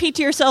 Just repeat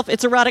to yourself,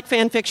 it's erotic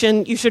fan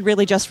fiction. You should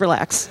really just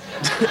relax.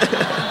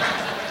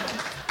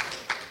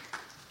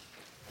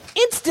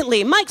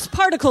 Instantly, Mike's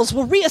particles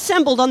were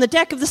reassembled on the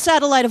deck of the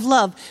Satellite of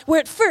Love,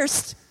 where at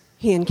first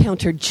he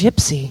encountered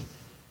Gypsy.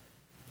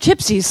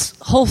 Gypsy's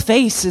whole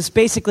face is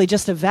basically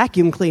just a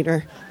vacuum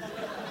cleaner.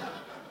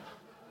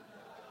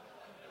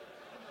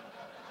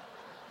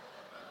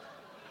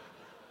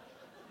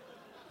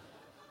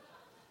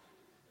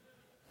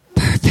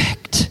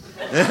 Perfect.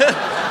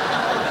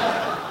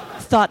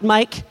 Thought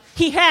Myq.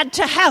 He had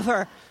to have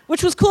her,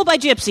 which was cool by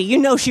Gypsy. You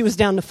know she was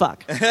down to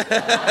fuck.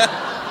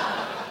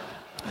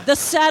 The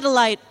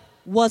satellite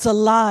was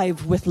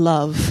alive with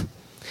love.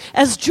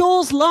 As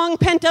Joel's long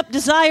pent-up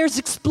desires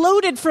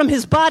exploded from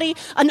his body,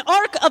 an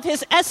arc of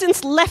his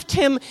essence left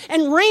him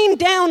and rained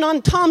down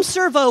on Tom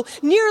Servo,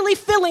 nearly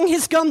filling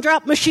his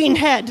gumdrop machine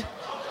head.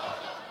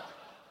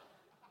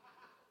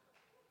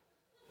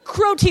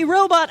 Crotty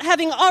Robot,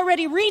 having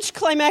already reached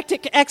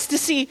climactic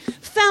ecstasy,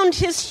 found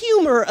his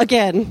humor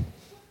again.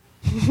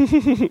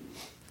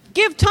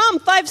 Give Tom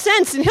 5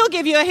 cents and he'll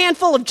give you a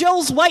handful of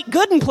Joel's white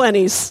good and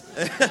plenties.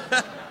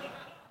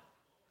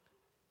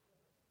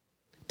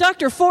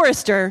 Dr.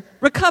 Forrester,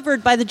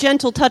 recovered by the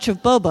gentle touch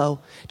of Bobo,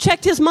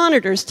 checked his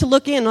monitors to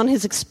look in on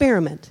his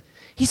experiment.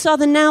 He saw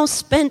the now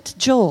spent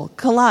Joel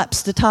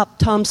collapsed atop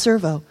Tom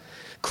Servo.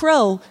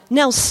 Crow,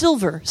 now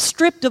silver,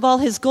 stripped of all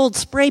his gold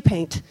spray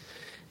paint.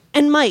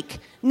 And Myq,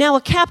 now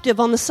a captive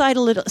on the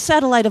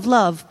satellite of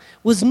love,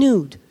 was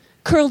nude,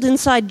 curled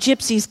inside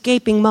Gypsy's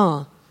gaping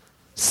maw,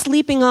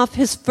 sleeping off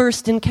his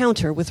first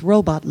encounter with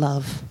robot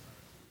love.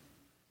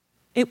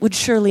 It would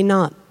surely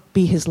not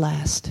be his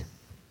last.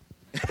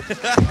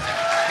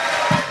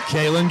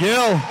 Kaylin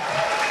Gill.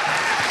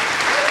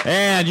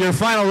 And your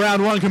final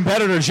round one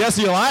competitor,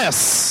 Jesse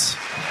Elias.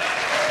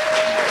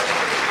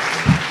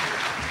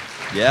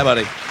 Yeah,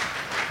 buddy.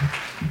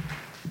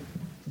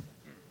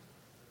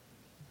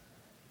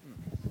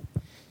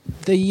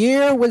 The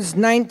year was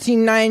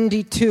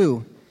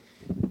 1992.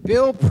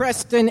 Bill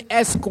Preston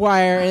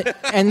Esquire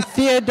and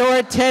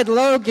Theodore Ted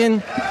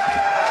Logan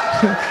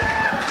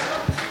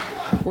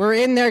were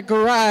in their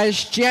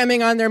garage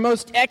jamming on their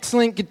most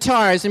excellent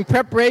guitars in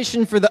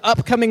preparation for the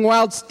upcoming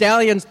Wild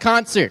Stallions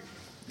concert.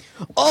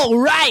 "All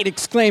right,"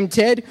 exclaimed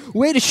Ted.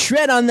 "Way to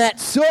shred on that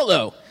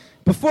solo."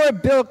 Before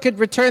Bill could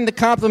return the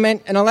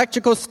compliment, an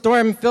electrical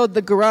storm filled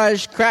the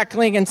garage,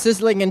 crackling and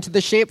sizzling into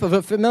the shape of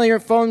a familiar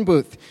phone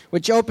booth,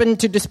 which opened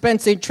to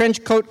dispense a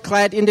trench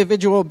coat-clad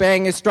individual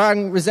bearing a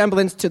strong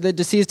resemblance to the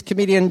deceased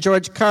comedian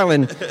George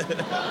Carlin.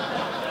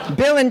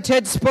 Bill and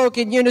Ted spoke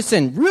in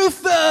unison.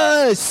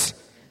 "Rufus!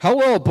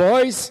 Hello,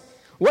 boys.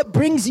 What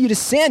brings you to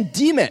San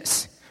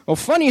Dimas?" "Well,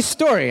 funny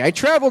story. I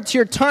traveled to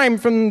your time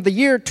from the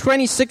year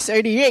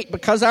 2688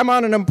 because I'm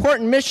on an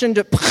important mission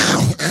to..."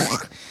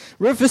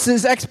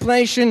 Rufus's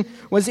explanation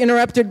was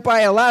interrupted by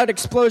a loud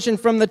explosion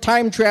from the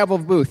time travel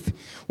booth.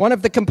 One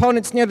of the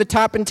components near the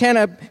top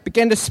antenna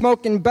began to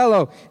smoke and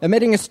bellow,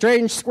 emitting a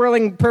strange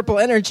swirling purple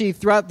energy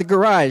throughout the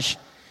garage.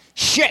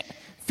 "Shit!"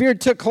 Fear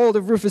took hold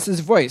of Rufus's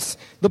voice.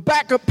 "The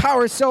backup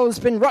power cell has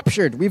been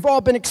ruptured. We've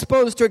all been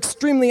exposed to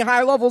extremely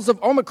high levels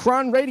of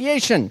Omicron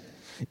radiation."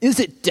 "Is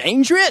it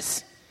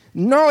dangerous?"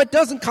 "No, it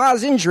doesn't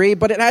cause injury,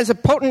 but it has a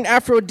potent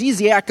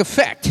aphrodisiac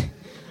effect."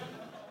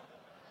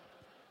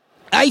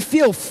 "I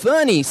feel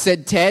funny,"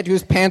 said Ted,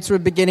 whose pants were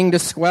beginning to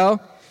swell.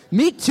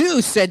 "Me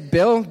too," said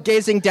Bill,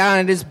 gazing down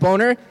at his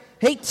boner.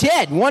 "Hey,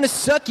 Ted, want to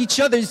suck each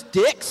other's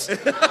dicks?"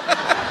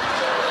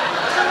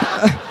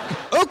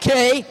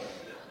 "Okay."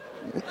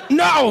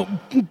 "No!"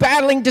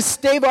 Battling to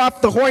stave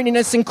off the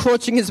horniness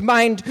encroaching his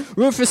mind,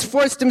 Rufus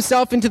forced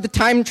himself into the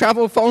time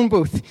travel phone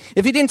booth.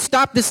 If he didn't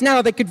stop this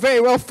now, they could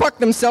very well fuck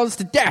themselves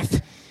to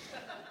death.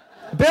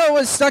 Bill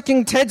was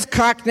sucking Ted's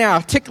cock now,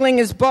 tickling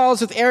his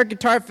balls with air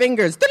guitar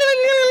fingers.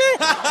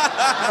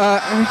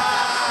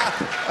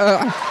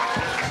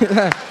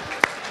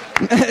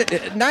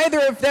 Neither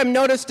of them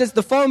noticed as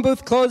the phone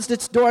booth closed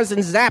its doors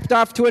and zapped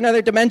off to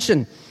another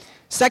dimension.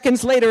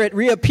 Seconds later, it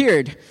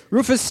reappeared.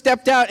 Rufus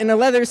stepped out in a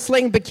leather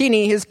sling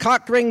bikini, his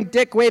cock-ring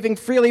dick waving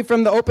freely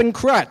from the open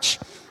crotch.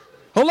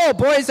 "Hello,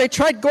 boys. I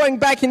tried going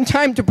back in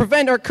time to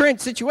prevent our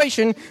current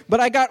situation, but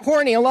I got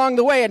horny along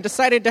the way and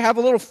decided to have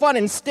a little fun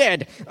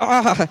instead."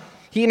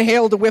 He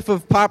inhaled a whiff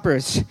of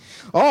poppers.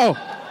 "Oh,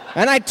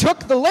 and I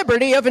took the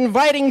liberty of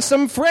inviting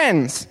some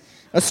friends."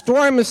 A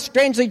storm of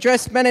strangely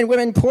dressed men and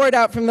women poured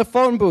out from the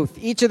phone booth,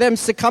 each of them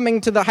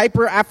succumbing to the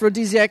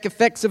hyper-aphrodisiac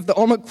effects of the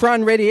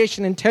Omicron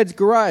radiation in Ted's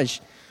garage.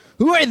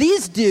 "Who are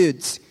these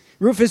dudes?"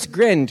 Rufus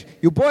grinned.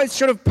 "You boys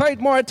should have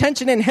paid more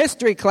attention in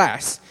history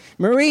class."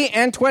 Marie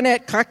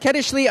Antoinette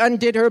coquettishly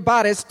undid her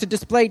bodice to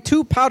display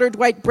 2 powdered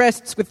white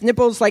breasts with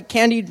nipples like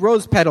candied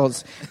rose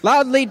petals,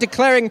 loudly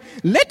declaring,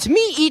 "Let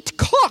me eat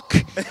cock!"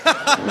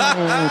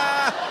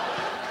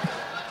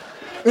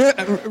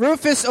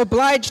 Rufus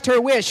obliged her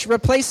wish,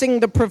 replacing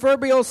the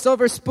proverbial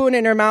silver spoon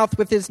in her mouth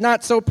with his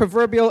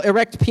not-so-proverbial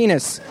erect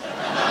penis.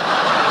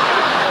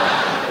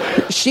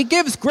 "She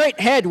gives great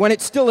head when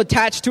it's still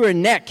attached to her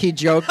neck," he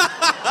joked.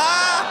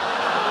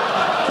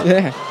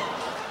 Yeah.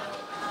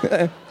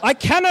 "I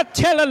cannot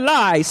tell a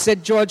lie,"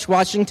 said George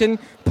Washington,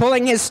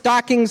 pulling his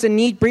stockings and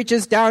knee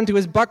breeches down to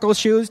his buckle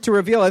shoes to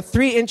reveal a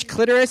 3-inch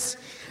clitoris.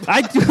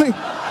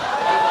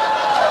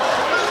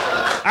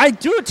 I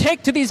do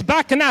take to these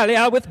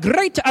bacchanalia with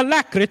great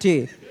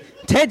alacrity."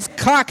 Ted's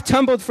cock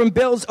tumbled from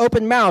Bill's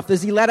open mouth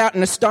as he let out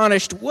an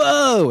astonished,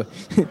 "Whoa!"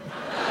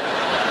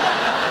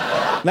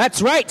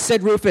 "That's right,"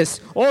 said Rufus.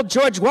 "Old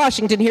George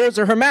Washington here is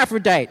a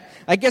hermaphrodite.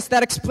 I guess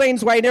that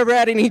explains why he never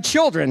had any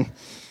children."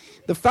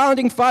 The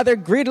founding father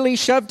greedily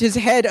shoved his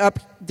head up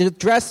the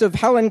dress of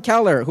Helen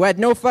Keller, who had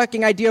no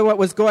fucking idea what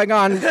was going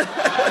on.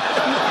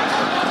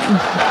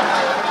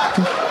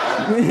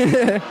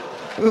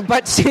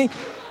 but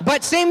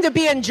seemed to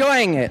be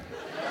enjoying it.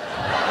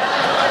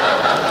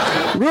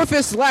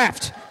 Rufus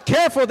laughed.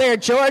 Careful there,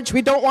 George.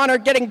 We don't want her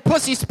getting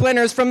pussy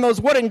splinters from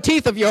those wooden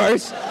teeth of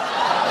yours.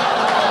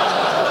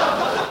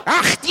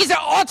 Ach, dieser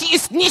Ort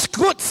ist nicht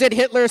gut, said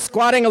Hitler,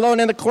 squatting alone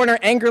in the corner,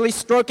 angrily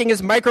stroking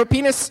his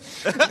micropenis.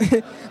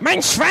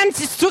 Mein Schwanz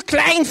ist zu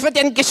klein für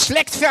den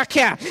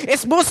Geschlechtsverkehr.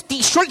 Es muss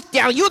die Schuld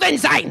der Juden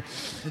sein.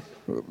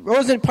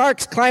 Rosa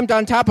Parks climbed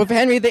on top of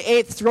Henry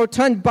VIII's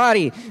rotund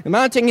body,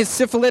 mounting his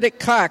syphilitic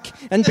cock,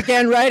 and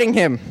began riding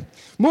him.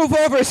 Move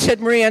over, said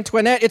Marie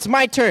Antoinette. It's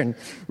my turn.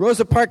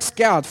 Rosa Parks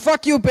scowled.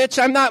 Fuck you,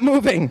 bitch. I'm not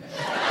moving.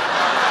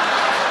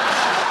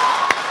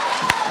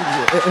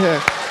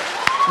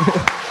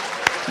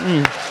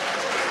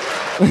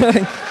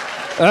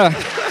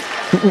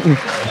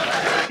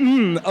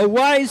 A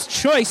wise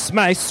choice,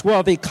 my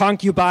swarthy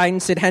concubine,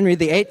 said Henry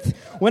VIII.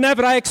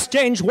 Whenever I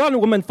exchange one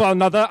woman for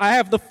another, I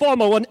have the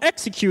former one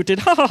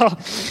executed.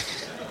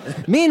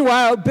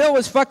 Meanwhile, Bill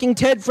was fucking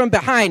Ted from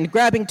behind,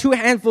 grabbing 2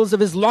 handfuls of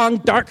his long,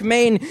 dark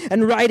mane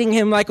and riding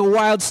him like a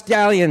wild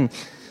stallion.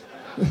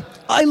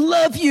 I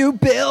love you,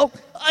 Bill.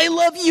 I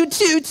love you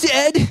too,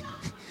 Ted.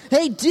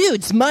 Hey,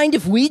 dudes, mind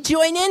if we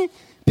join in?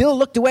 Bill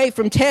looked away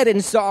from Ted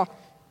and saw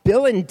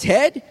Bill and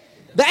Ted?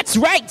 That's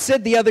right,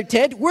 said the other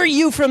Ted. We're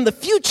you from the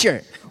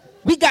future.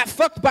 We got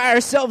fucked by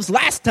ourselves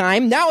last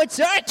time. Now it's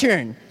our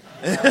turn.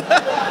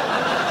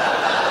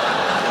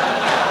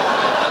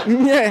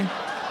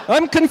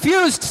 I'm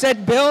confused,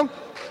 said Bill.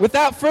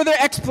 Without further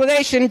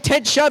explanation,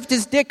 Ted shoved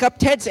his dick up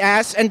Ted's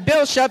ass, and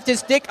Bill shoved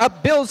his dick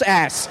up Bill's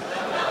ass.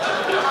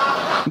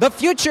 The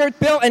future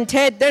Bill and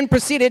Ted then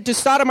proceeded to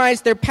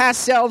sodomize their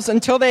past selves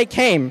until they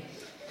came.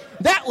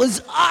 That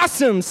was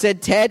awesome,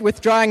 said Ted,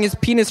 withdrawing his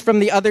penis from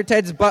the other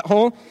Ted's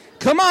butthole.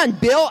 Come on,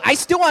 Bill, I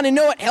still want to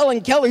know what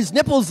Helen Keller's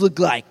nipples look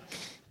like.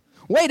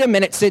 Wait a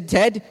minute, said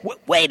Ted.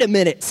 Wait a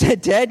minute,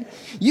 said Ted.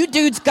 You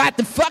dudes got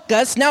to fuck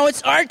us, now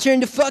it's our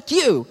turn to fuck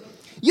you.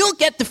 You'll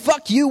get to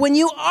fuck you when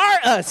you are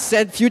us,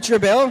 said future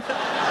Bill.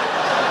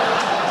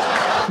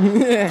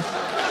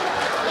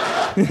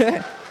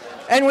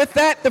 And with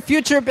that, the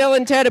future Bill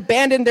and Ted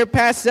abandoned their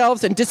past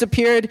selves and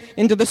disappeared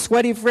into the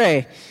sweaty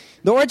fray.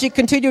 The orgy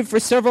continued for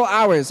several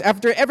hours.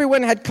 After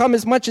everyone had come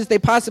as much as they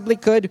possibly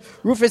could,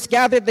 Rufus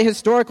gathered the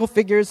historical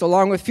figures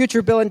along with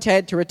future Bill and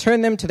Ted to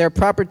return them to their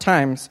proper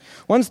times.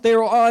 Once they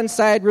were all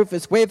inside,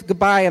 Rufus waved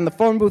goodbye and the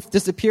phone booth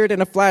disappeared in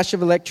a flash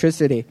of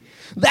electricity.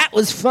 That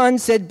was fun,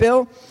 said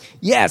Bill.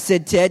 Yeah,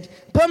 said Ted.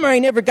 Bummer I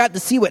never got to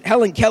see what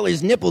Helen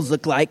Keller's nipples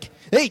look like.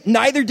 Hey,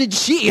 neither did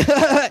she.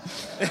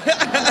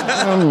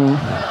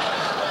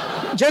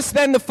 Just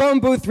then the phone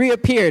booth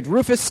reappeared.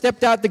 Rufus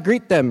stepped out to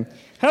greet them.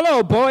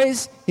 Hello,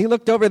 boys. He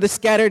looked over the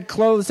scattered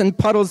clothes and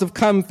puddles of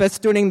cum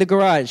festooning the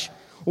garage.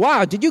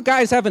 Wow, did you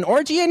guys have an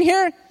orgy in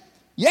here?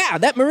 Yeah,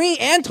 that Marie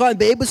Antoine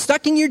babe was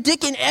sucking your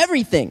dick in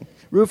everything.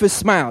 Rufus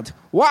smiled.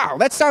 Wow,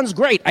 that sounds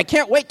great. I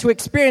can't wait to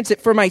experience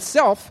it for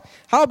myself.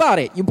 How about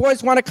it? You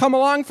boys want to come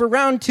along for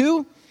round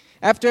 2?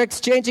 After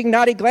exchanging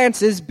naughty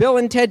glances, Bill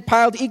and Ted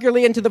piled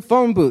eagerly into the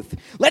phone booth.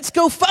 Let's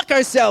go fuck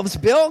ourselves,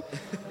 Bill.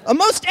 A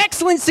most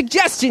excellent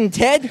suggestion,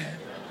 Ted.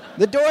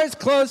 The doors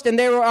closed and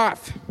they were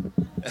off.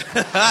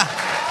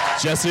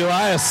 Jesse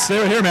Elias, stay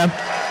right here, man.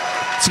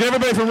 Let's get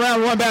everybody from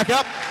round 1 back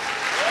up.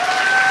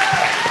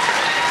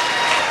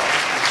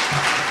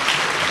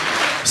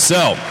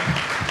 So,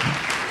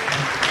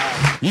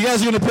 you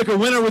guys are going to pick a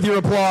winner with your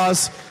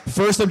applause.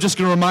 First, I'm just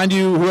going to remind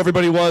you who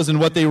everybody was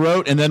and what they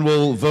wrote, and then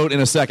we'll vote in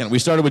a second. We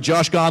started with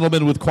Josh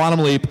Gondelman with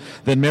Quantum Leap,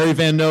 then Mary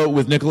Van Note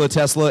with Nikola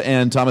Tesla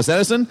and Thomas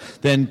Edison,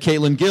 then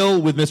Caitlin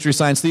Gill with Mystery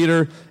Science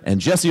Theater, and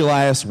Jesse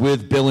Elias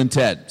with Bill and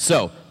Ted.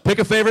 So, pick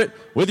a favorite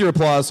with your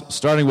applause,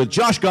 starting with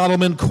Josh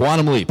Gondelman,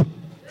 Quantum Leap.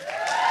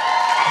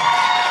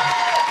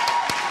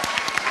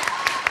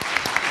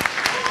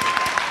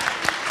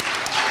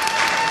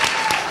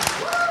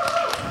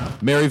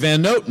 Mary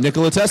Van Note,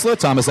 Nikola Tesla,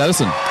 Thomas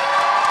Edison.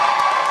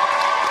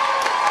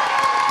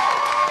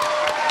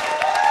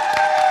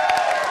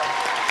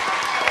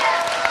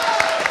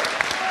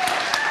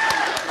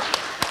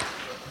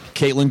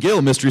 Caitlin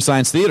Gill, Mystery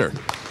Science Theater.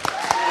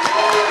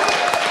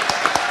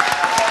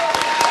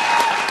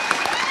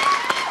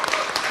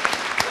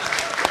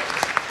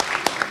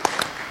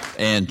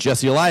 And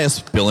Jesse Elias,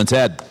 Bill and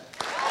Ted.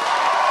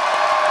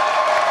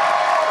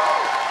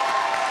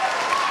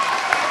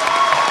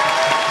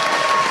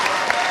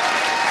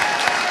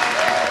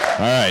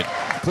 All right.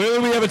 Clearly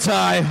we have a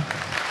tie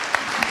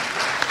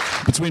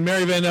between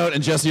Mary Van Note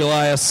and Jesse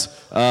Elias.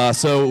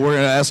 So we're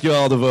going to ask you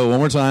all to vote one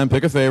more time.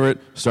 Pick a favorite,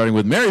 starting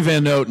with Mary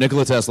Van Note,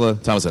 Nikola Tesla,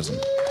 Thomas Edison.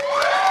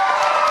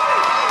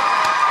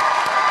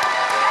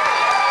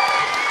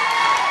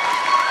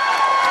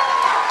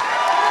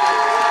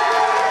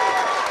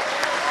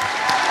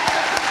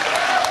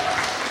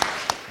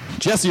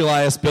 Jesse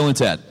Elias, Bill and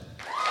Ted.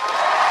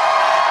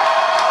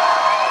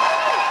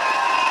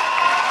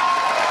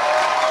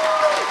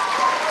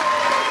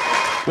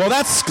 Well,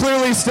 that's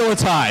clearly still a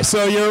tie.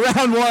 So you're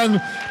round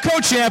 1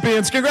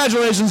 co-champions.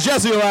 Congratulations,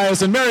 Jesse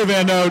Elias and Mary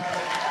Van Note.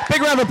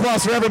 Big round of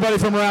applause for everybody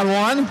from round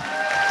 1.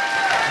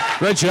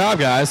 Great job,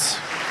 guys.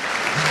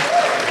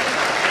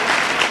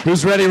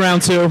 Who's ready,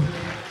 round two?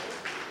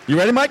 You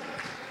ready, Mike?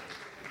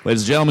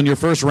 Ladies and gentlemen, your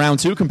first round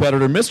two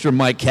competitor, Mr.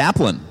 Myq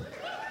Kaplan.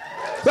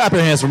 Clap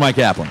your hands for Myq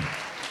Kaplan.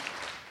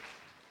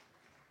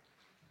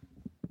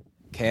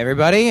 Okay,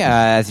 everybody,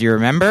 as you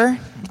remember,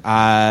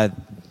 I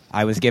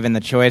was given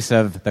the choice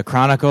of The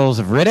Chronicles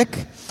of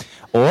Riddick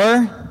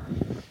or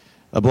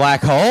The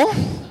Black Hole,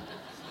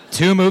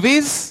 two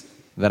movies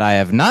that I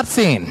have not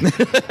seen.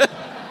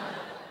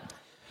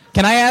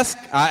 Can I ask,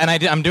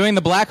 I'm doing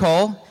The Black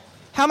Hole,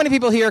 how many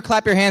people here,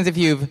 clap your hands if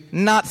you've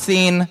not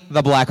seen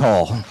The Black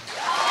Hole?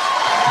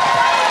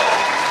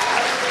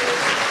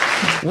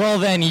 Well,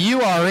 then you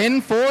are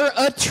in for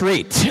a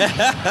treat.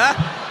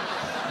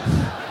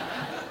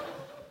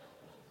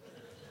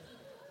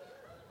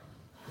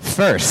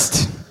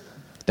 First,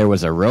 there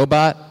was a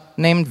robot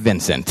named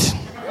Vincent.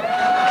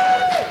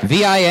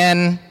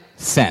 VIN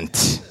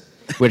Cent,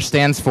 which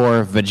stands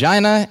for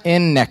Vagina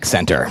in Neck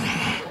Center.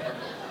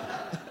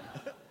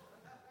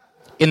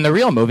 In the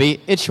real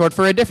movie, it's short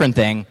for a different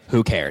thing.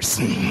 Who cares?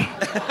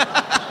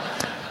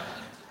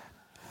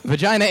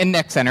 Vagina in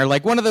Neck Center,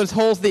 like one of those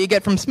holes that you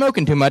get from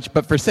smoking too much,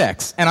 but for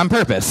sex, and on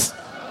purpose.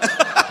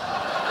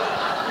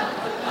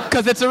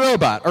 Because it's a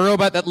robot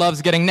that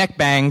loves getting neck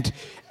banged.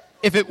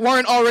 If it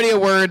weren't already a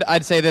word,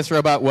 I'd say this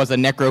robot was a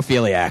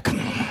necrophiliac.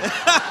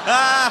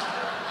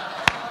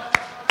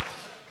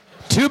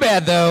 Too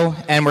bad, though,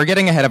 and we're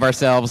getting ahead of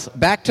ourselves.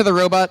 Back to the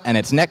robot and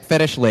its neck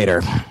fetish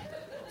later.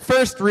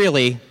 First,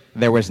 really,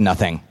 there was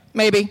nothing.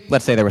 Maybe,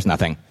 let's say there was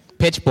nothing.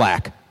 Pitch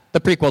Black,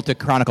 the prequel to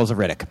Chronicles of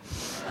Riddick.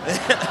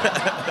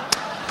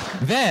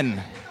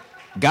 Then,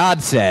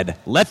 God said,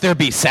 "Let there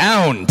be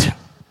sound."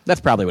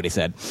 That's probably what he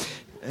said.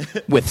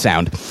 With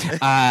sound.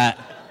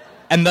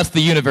 And thus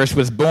the universe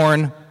was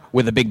born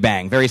with a big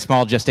bang. Very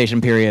small gestation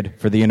period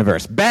for the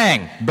universe.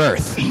 Bang!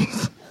 Birth.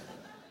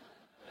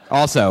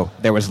 Also,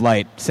 there was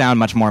light. Sound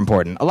much more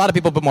important. A lot of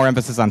people put more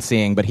emphasis on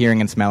seeing, but hearing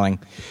and smelling.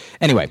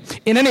 Anyway,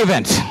 in any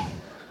event,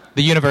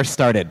 the universe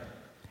started.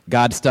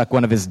 God stuck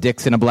one of his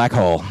dicks in a black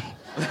hole.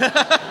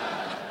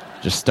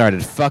 Just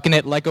started fucking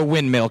it like a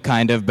windmill,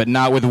 kind of, but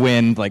not with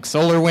wind, like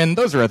solar wind.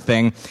 Those are a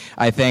thing,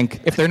 I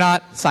think. If they're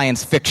not,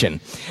 science fiction.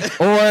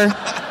 Or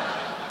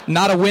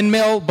not a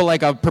windmill, but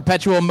like a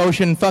perpetual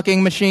motion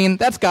fucking machine.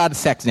 That's God's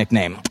sex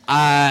nickname.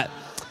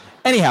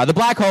 Anyhow, the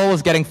black hole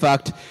was getting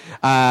fucked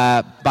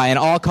by an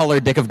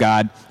all-colored dick of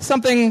God.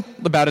 Something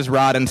about his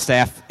rod and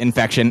staff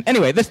infection.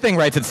 Anyway, this thing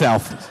writes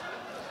itself.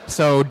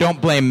 So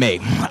don't blame me.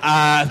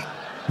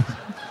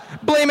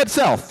 Blame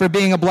itself for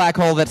being a black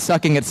hole that's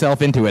sucking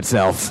itself into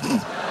itself.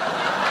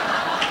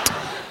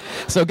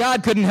 So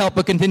God couldn't help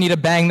but continue to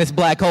bang this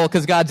black hole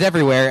because God's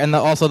everywhere, and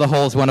also the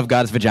hole is one of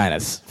God's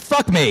vaginas.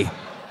 Fuck me.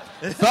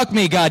 Fuck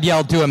me, God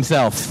yelled to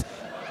himself.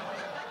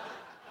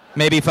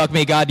 Maybe fuck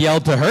me, God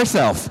yelled to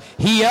herself.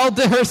 He yelled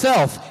to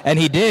herself, and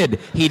he did.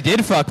 He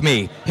did fuck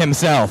me,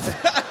 himself.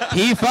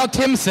 He fucked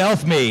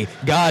himself me.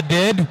 God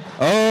did.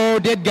 Oh,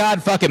 did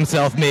God fuck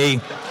himself me.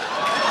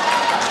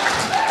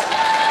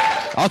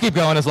 I'll keep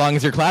going as long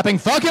as you're clapping.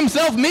 Fuck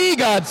himself me,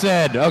 God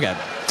said. Okay.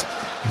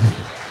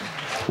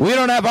 We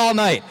don't have all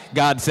night,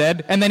 God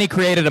said. And then he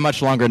created a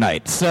much longer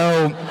night.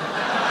 So,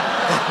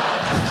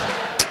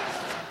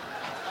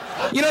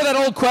 you know that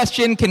old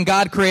question, can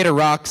God create a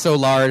rock so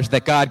large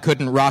that God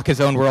couldn't rock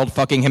his own world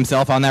fucking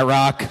himself on that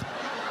rock?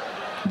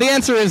 The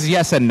answer is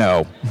yes and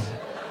no.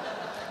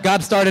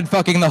 God started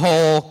fucking the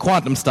hole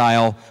quantum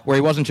style, where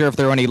he wasn't sure if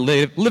there were any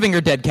living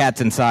or dead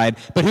cats inside,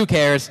 but who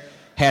cares?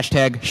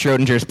 Hashtag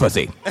Schrodinger's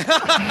pussy.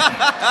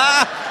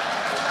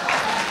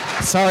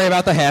 Sorry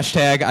about the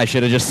hashtag. I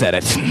should have just said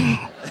it.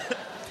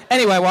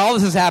 Anyway, while all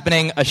this is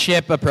happening, a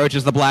ship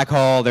approaches the black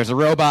hole. There's a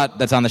robot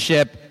that's on the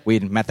ship. We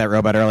met that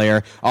robot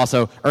earlier.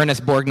 Also,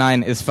 Ernest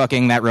Borgnine is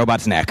fucking that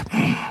robot's neck.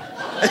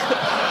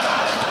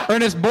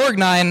 Ernest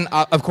Borgnine,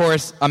 of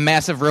course, a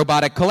massive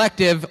robotic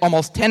collective,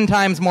 almost 10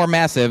 times more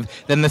massive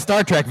than the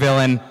Star Trek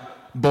villain,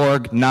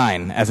 Borg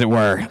 9, as it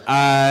were.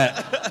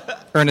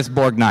 Ernest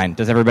Borgnine.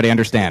 Does everybody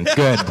understand?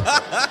 Good.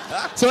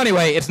 So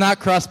anyway, it's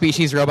not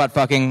cross-species robot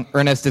fucking.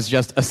 Ernest is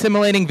just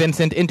assimilating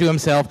Vincent into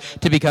himself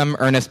to become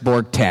Ernest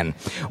Borg 10.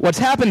 What's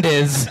happened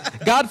is,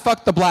 God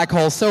fucked the black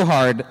hole so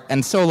hard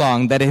and so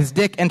long that his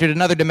dick entered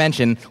another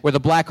dimension where the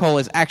black hole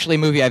is actually a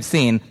movie I've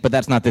seen, but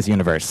that's not this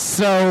universe.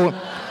 So,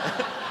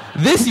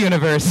 this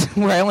universe,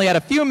 where I only had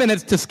a few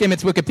minutes to skim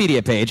its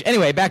Wikipedia page.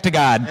 Anyway, back to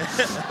God.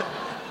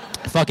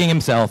 Fucking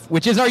himself,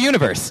 which is our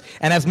universe.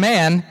 And as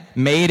man,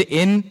 made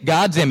in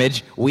God's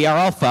image, we are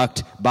all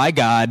fucked by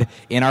God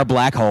in our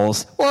black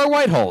holes, or our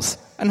white holes,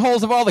 and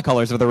holes of all the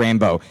colors of the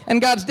rainbow.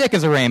 And God's dick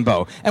is a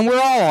rainbow, and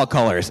we're all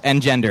colors and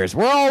genders.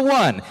 We're all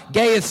one.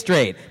 Gay is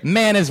straight,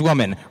 man is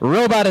woman,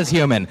 robot is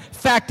human,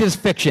 fact is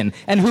fiction.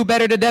 And who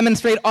better to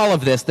demonstrate all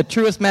of this, the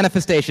truest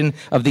manifestation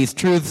of these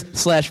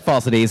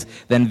truths/falsities,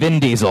 than Vin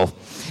Diesel.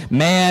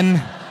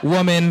 Man,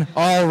 woman,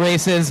 all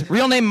races,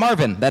 real name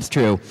Marvin, that's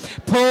true.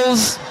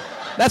 Pulls...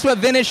 That's what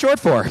Vin is short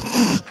for.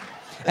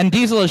 And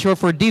Diesel is short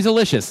for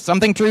Dieselicious.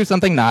 Something true,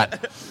 something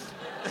not.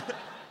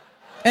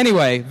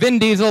 Anyway, Vin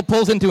Diesel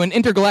pulls into an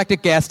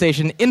intergalactic gas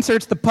station,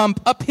 inserts the pump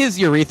up his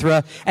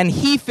urethra, and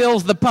he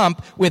fills the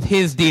pump with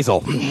his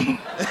diesel.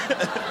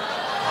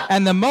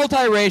 And the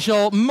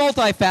multiracial,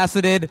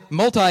 multifaceted,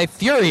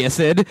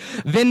 multi-furioused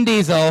Vin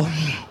Diesel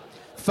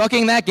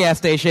fucking that gas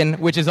station,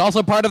 which is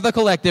also part of the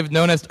collective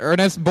known as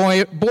Ernest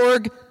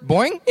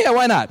Boing? Yeah,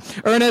 why not?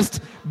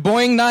 Ernest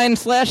Boing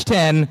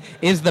 9/10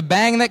 is the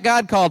bang that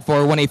God called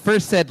for when he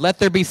first said, "Let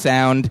there be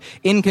sound."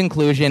 In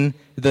conclusion,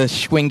 the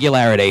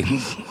schwingularity.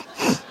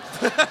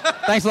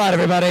 Thanks a lot,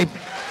 everybody.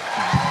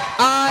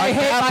 I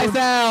hate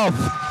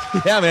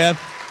myself. Yeah, man.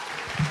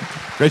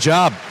 Great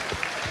job.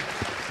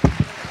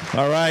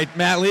 All right,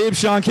 Matt Lieb,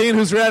 Sean Keane,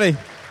 who's ready?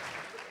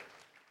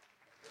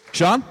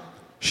 Sean?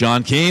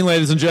 Sean Keane,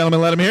 ladies and gentlemen,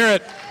 let him hear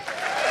it.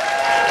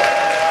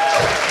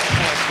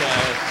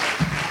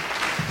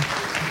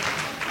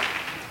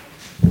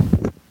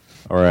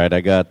 All right, I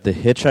got The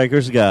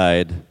Hitchhiker's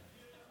Guide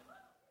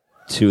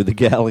to the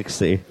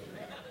Galaxy.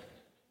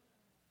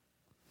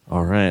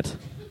 All right.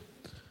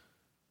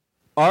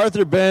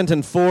 Arthur Bent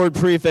and Ford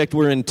Prefect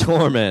were in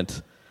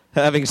torment.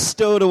 Having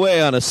stowed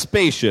away on a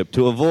spaceship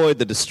to avoid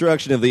the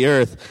destruction of the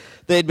Earth,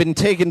 they had been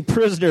taken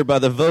prisoner by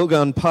the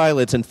Vogon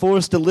pilots and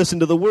forced to listen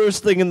to the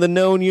worst thing in the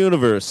known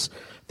universe,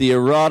 the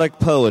erotic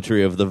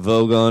poetry of the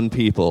Vogon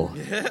people.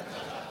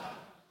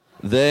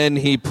 Then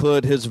he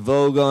put his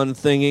Vogon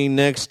thingy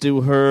next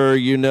to her,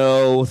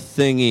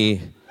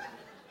 thingy.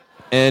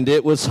 And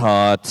it was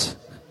hot.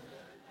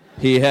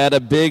 He had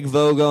a big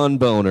Vogon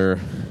boner.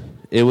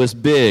 It was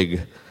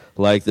big,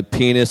 like the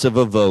penis of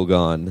a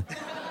Vogon.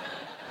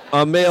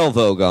 A male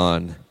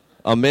Vogon.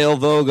 A male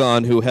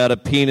Vogon who had a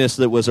penis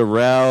that was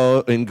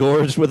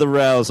engorged with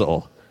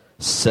arousal.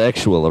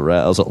 Sexual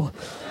arousal.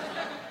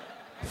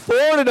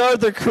 Ford and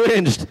Arthur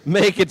cringed.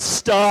 "Make it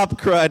stop,"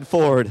 cried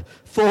Ford.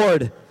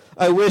 "Ford,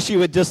 I wish you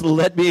would just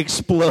let me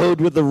explode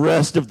with the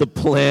rest of the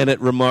planet,"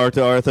 remarked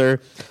Arthur.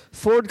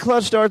 Ford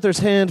clutched Arthur's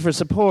hand for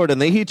support,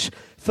 and they each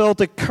felt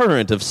a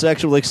current of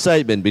sexual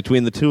excitement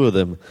between the two of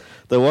them.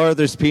 Though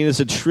Arthur's penis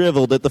had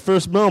shriveled at the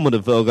first moment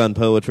of Vogon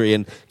poetry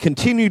and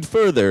continued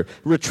further,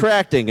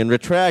 retracting and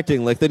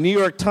retracting like the New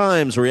York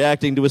Times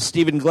reacting to a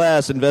Stephen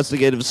Glass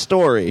investigative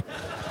story.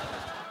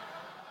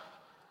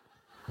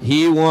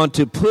 He want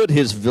to put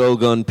his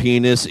Vogon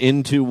penis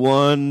into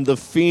the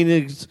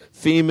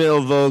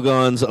female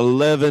Vogon's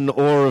 11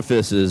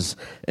 orifices,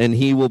 and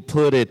he will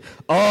put it.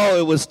 Oh,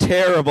 it was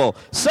terrible.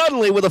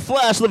 Suddenly, with a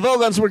flash, the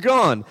Vogons were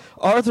gone.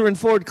 Arthur and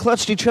Ford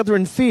clutched each other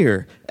in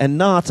fear, and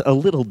not a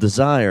little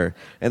desire,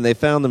 and they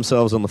found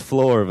themselves on the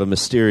floor of a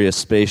mysterious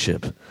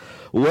spaceship.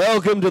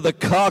 "Welcome to the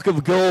Cock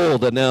of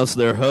Gold," announced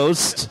their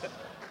host.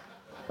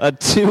 A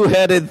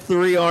two-headed,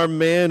 three-armed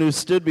man who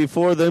stood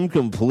before them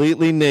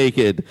completely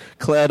naked,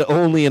 clad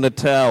only in a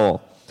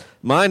towel.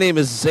 "My name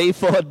is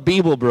Zaphod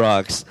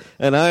Beeblebrox,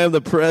 and I am the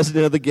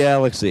president of the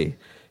galaxy."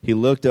 He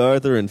looked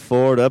Arthur and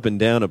Ford up and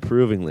down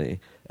approvingly.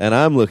 "And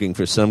I'm looking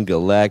for some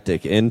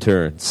galactic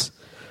interns."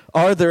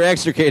 Arthur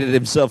extricated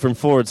himself from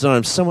Ford's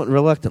arms somewhat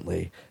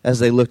reluctantly as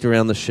they looked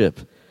around the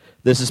ship.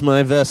 "This is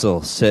my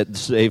vessel," said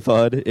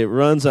Zaphod. "It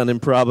runs on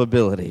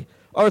improbability."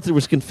 Arthur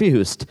was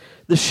confused.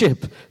 The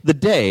ship, the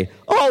day,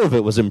 all of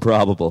it was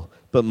improbable.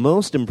 But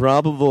most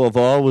improbable of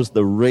all was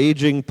the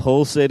raging,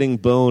 pulsating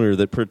boner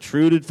that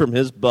protruded from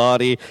his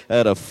body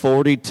at a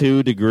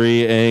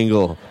 42-degree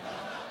angle.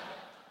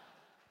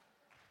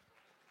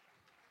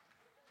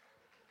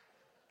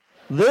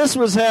 This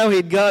was how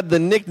he'd got the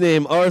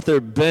nickname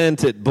Arthur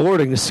Bent at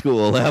boarding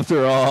school,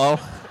 after all.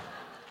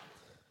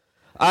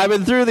 "I've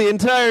been through the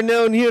entire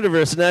known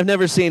universe, and I've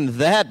never seen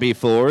that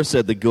before,"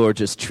 said the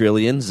gorgeous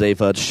Trillian,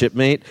 Zaphod's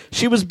shipmate.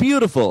 "She was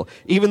beautiful,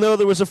 even though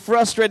there was a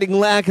frustrating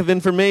lack of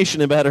information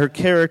about her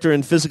character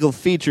and physical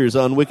features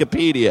on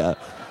Wikipedia."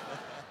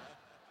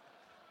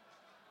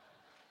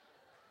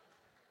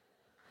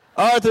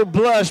 Arthur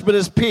blushed, but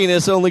his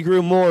penis only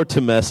grew more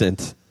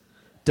tumescent.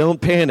 "Don't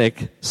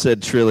panic,"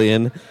 said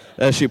Trillian,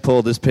 as she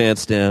pulled his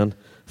pants down.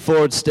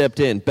 Ford stepped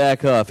in.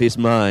 "Back off, he's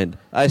mine.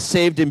 I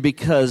saved him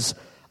because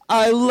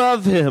I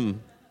love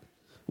him."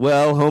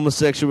 "Well,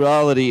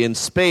 homosexuality in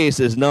space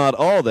is not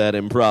all that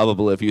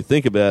improbable if you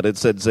think about it,"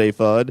 said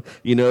Zaphod.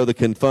 The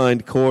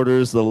confined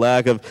quarters, the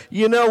lack of...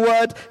 "You know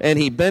what?" And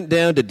he bent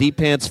down to deep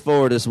pants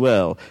Ford as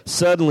well.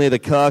 Suddenly, the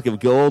Cock of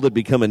Gold had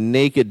become a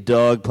naked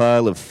dog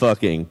pile of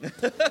fucking.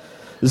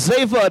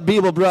 Zaphod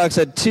Beeblebrox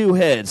had two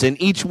heads, and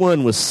each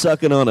one was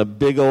sucking on a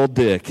big old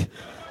dick.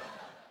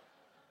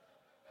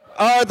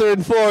 Arthur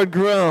and Ford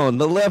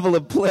groaned. The level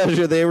of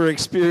pleasure they were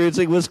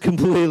experiencing was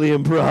completely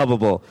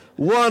improbable.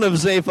 One of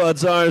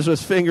Zaphod's arms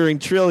was fingering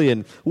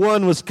Trillian,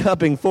 one was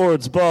cupping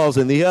Ford's balls,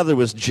 and the other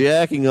was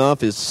jacking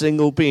off his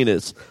single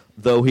penis,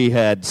 though he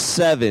had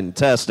 7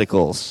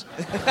 testicles.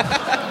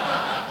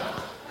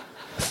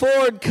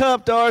 Ford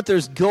cupped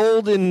Arthur's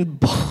golden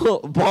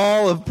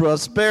ball of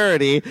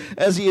prosperity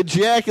as he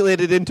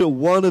ejaculated into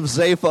one of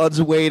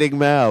Zaphod's waiting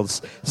mouths.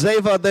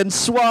 Zaphod then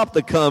swapped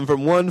the cum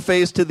from one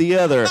face to the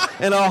other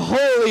in a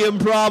wholly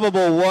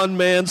improbable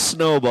one-man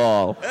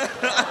snowball.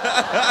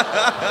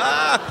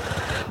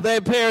 They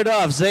paired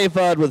off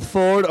Zaphod with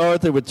Ford,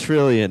 Arthur with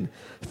Trillian.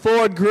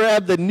 Ford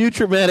grabbed the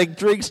Nutramatic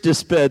drinks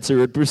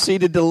dispenser and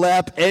proceeded to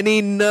lap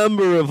any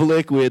number of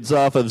liquids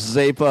off of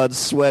Zaphod's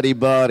sweaty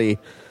body.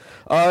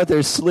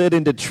 Arthur slid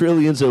into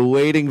Trillian's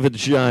awaiting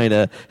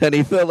vagina, and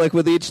he felt like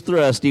with each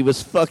thrust he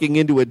was fucking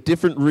into a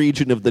different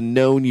region of the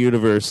known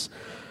universe.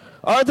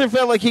 Arthur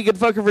felt like he could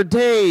fuck her for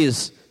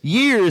days,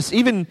 years,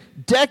 even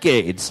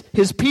decades.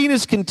 His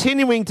penis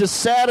continuing to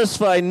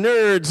satisfy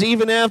nerds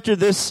even after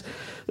this,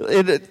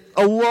 even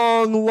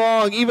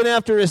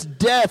after his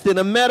death, in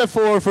a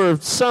metaphor for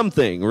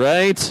something,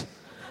 right?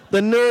 The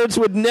nerds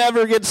would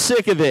never get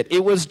sick of it.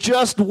 It was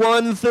just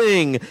one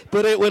thing,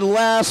 but it would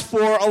last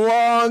for a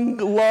long,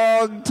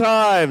 long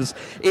times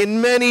in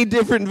many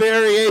different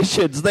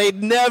variations.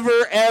 They'd never,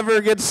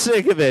 ever get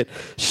sick of it.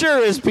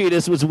 Sure, his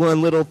penis was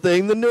one little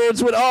thing. The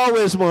nerds would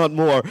always want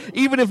more,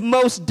 even if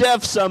Most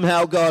Def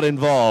somehow got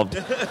involved.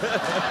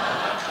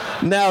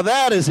 Now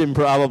that is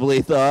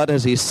improbably thought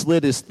as he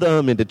slid his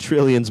thumb into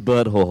Trillian's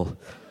butthole.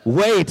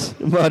 Wait,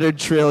 muttered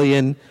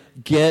Trillian.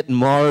 Get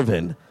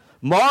Marvin.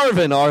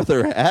 Marvin,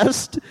 Arthur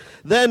asked.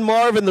 Then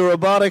Marvin, the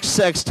robotic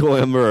sex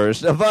toy,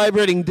 emerged, a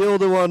vibrating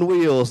dildo on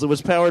wheels that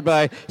was powered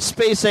by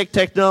SpaceX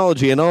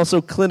technology and also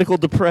clinical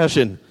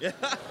depression.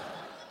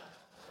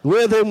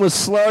 With him was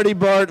Slarty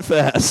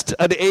Bartfast,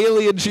 an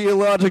alien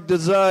geologic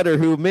designer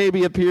who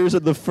maybe appears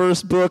in the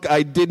first book,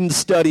 I Didn't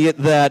Study It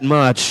That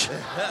Much.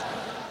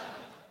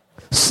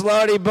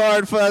 Slarty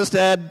Bartfast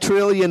had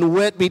Trillian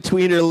wet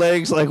between her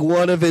legs like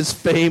one of his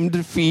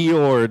famed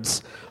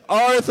fjords.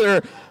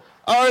 Arthur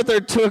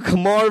took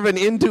Marvin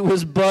into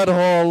his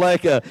butthole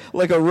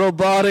like a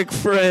robotic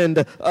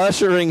friend,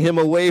 ushering him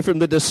away from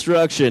the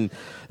destruction.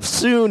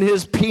 Soon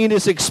his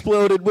penis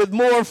exploded with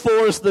more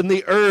force than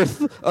the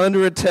Earth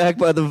under attack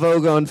by the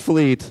Vogon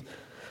fleet.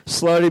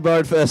 Slarty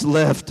Bartfast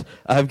left.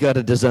 I've got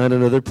to design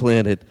another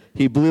planet.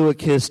 He blew a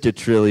kiss to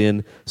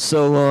Trillian.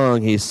 So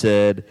long, he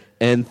said,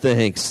 and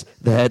thanks.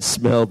 That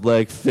smelled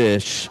like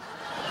fish.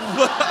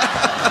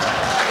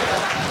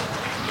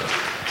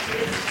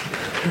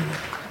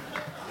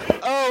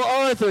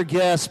 Arthur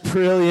gasped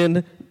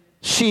Trillian.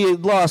 She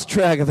had lost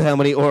track of how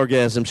many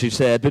orgasms she's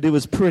had, but it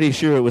was pretty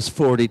sure it was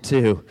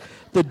 42.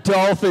 The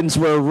dolphins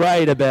were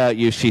right about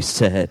you, she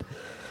said.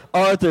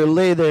 Arthur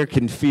lay there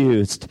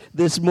confused.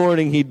 This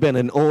morning he'd been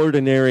an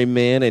ordinary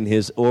man in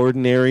his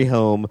ordinary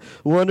home,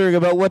 wondering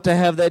about what to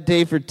have that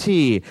day for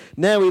tea.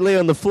 Now he lay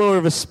on the floor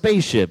of a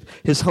spaceship,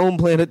 his home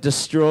planet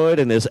destroyed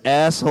and his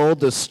asshole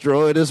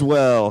destroyed as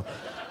well.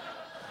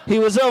 He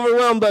was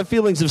overwhelmed by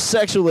feelings of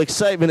sexual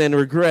excitement and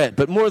regret,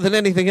 but more than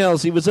anything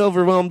else, he was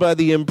overwhelmed by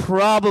the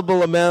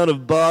improbable amount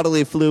of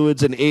bodily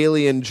fluids and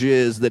alien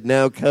jizz that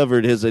now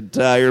covered his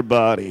entire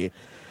body.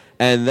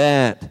 And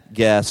that,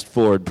 gasped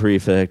Ford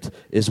Prefect,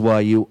 is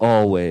why you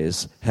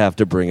always have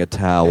to bring a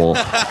towel.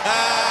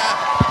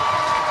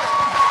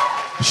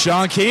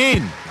 Sean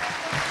Keane.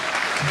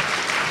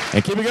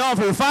 And keeping going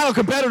for the final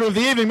competitor of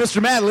the evening,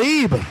 Mr. Matt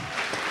Lieb.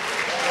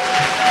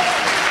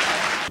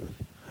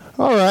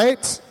 All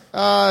right.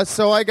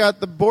 So I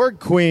got the Borg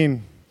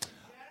Queen.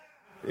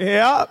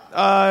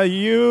 Yeah,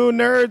 you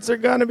nerds are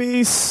going to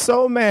be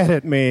so mad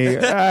at me.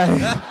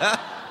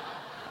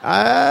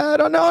 I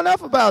don't know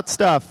enough about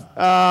stuff,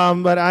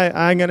 but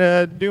I'm going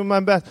to do my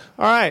best.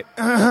 All right,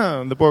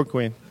 the Borg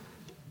Queen.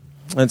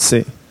 Let's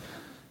see.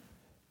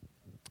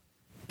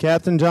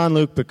 Captain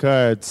Jean-Luc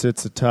Picard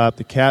sits atop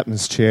the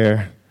captain's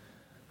chair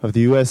of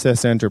the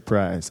USS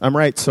Enterprise. I'm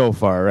right so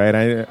far, right?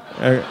 I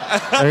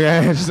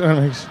just want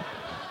to make sure.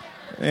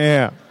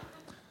 Yeah.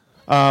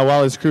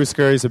 While his crew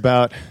scurries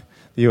about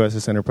the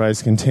USS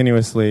Enterprise,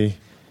 continuously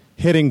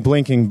hitting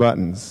blinking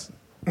buttons.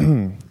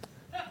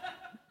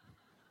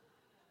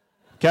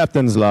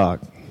 Captain's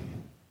log.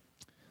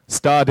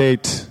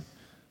 Stardate,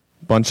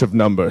 bunch of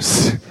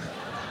numbers.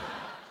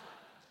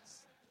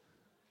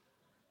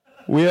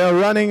 We are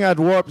running at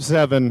Warp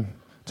 7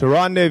 to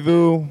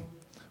rendezvous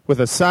with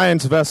a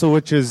science vessel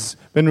which has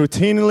been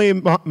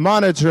routinely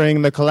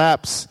monitoring the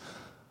collapse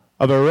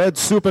of a red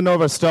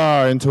supernova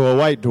star into a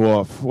white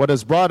dwarf. What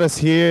has brought us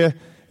here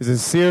is a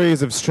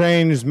series of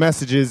strange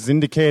messages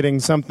indicating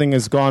something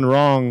has gone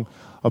wrong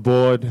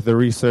aboard the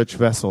research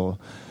vessel.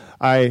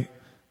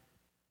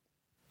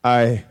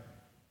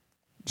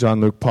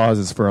 Jean-Luc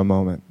pauses for a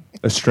moment,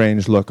 a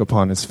strange look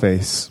upon his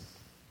face.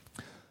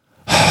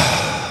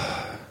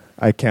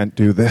 I can't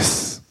do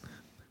this.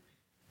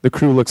 The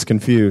crew looks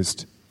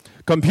confused.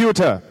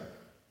 Computer,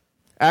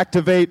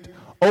 activate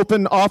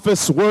Open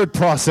Office Word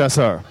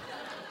Processor.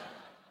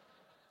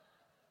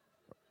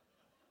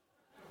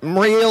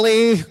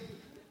 Really?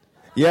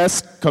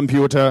 Yes,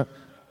 computer.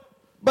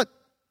 But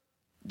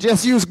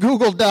just use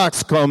Google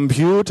Docs,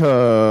 computer.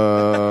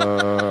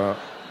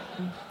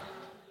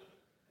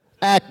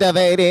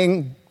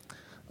 Activating.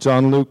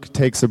 Jean-Luc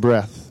takes a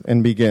breath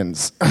and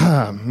begins.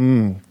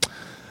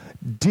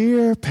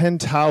 Dear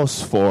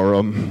Penthouse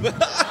Forum.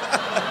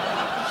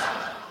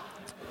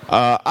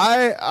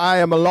 I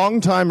am a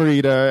long-time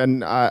reader,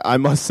 and I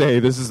must say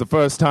this is the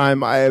first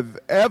time I have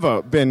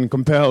ever been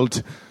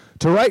compelled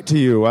to write to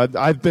you.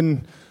 I've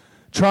been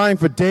trying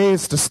for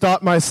days to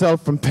stop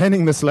myself from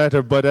penning this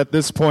letter, but at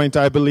this point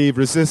I believe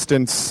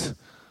resistance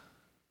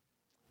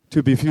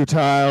to be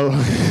futile.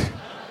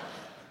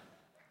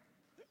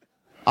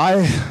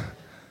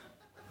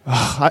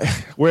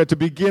 Where to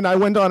begin? I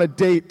went on a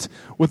date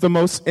with the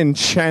most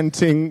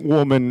enchanting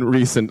woman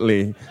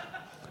recently.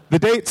 The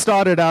date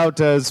started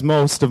out as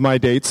most of my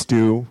dates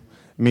do,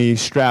 me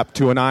strapped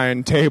to an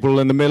iron table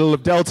in the middle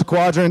of Delta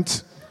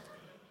Quadrant.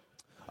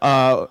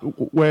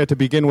 Where to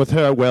begin with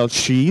her? Well,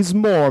 she's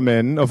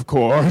Mormon, of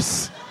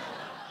course.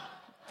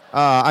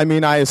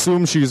 I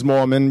assume she's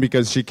Mormon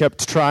because she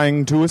kept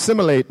trying to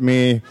assimilate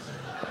me.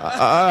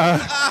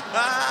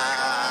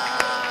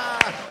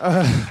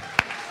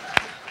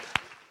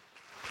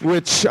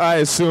 Which I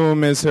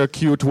assume is her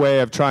cute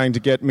way of trying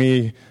to get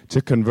me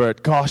to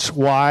convert. Gosh,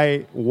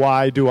 why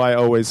do I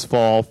always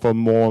fall for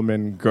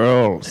Mormon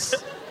girls?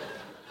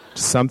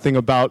 Something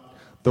about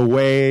the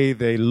way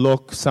they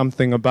look,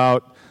 something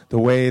about the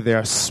way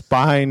their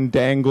spine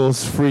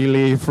dangles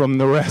freely from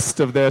the rest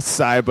of their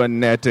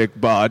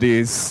cybernetic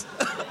bodies.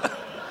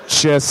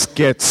 Just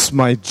gets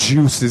my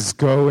juices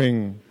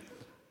going.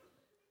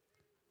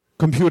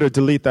 Computer,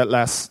 delete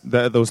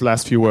those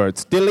last few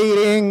words.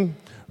 Deleting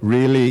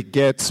really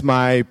gets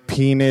my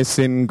penis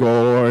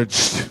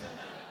engorged.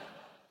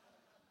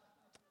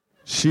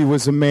 She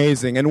was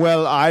amazing. And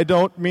well, I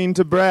don't mean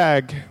to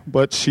brag,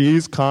 but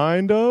she's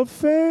kind of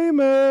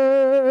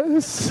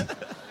famous.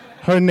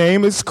 Her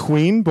name is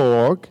Queen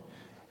Borg,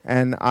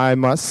 and I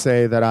must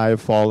say that I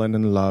have fallen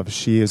in love.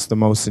 She is the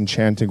most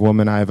enchanting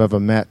woman I have ever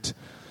met,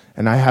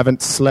 and I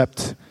haven't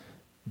slept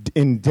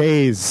in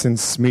days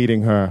since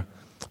meeting her.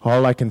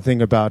 All I can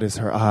think about is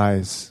her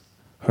eyes,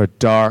 her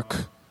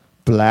dark,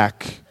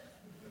 black,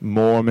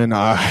 Mormon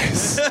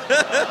eyes.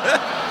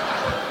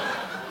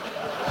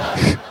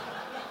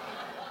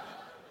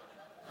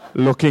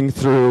 Looking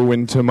through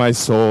into my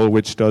soul,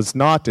 which does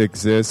not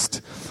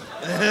exist.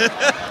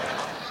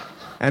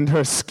 And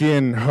her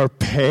skin, her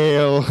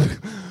pale,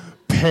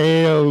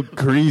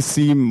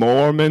 greasy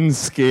Mormon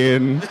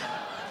skin.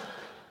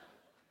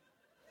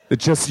 It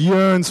just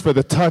yearns for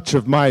the touch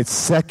of my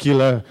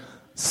secular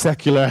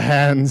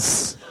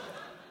hands.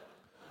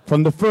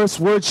 From the first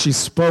words she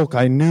spoke,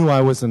 I knew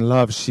I was in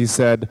love. She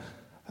said,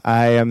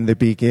 "I am the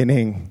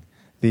beginning,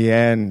 the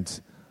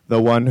end,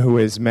 the one who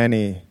is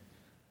many.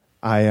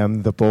 I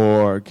am the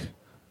Borg."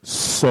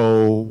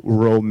 So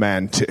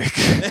romantic.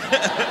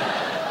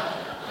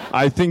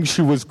 I think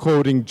she was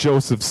quoting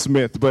Joseph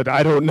Smith, but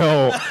I don't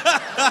know.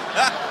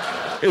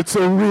 It's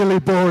a really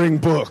boring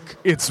book.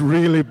 It's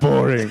really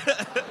boring.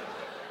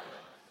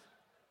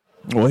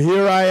 Well,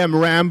 here I am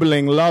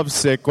rambling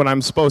lovesick when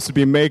I'm supposed to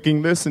be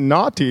making this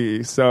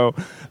naughty, so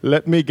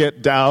let me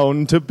get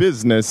down to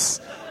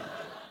business.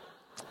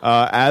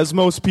 As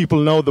most people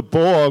know, the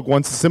Borg,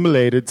 once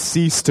assimilated,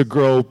 ceased to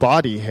grow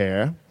body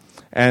hair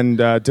and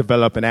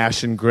develop an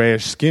ashen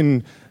grayish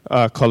skin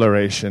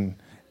coloration.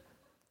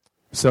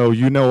 So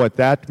you know what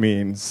that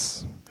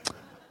means.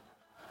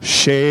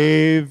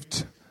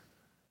 Shaved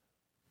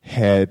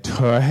head.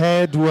 Her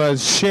head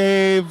was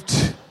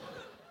shaved.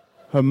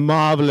 Her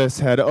marvelous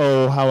head.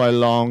 Oh, how I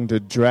longed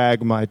to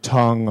drag my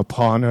tongue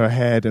upon her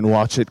head and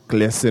watch it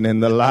glisten in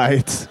the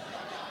light.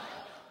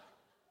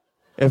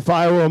 If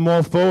I were a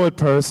more forward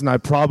person, I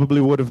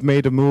probably would have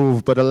made a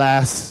move, but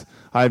alas,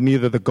 I have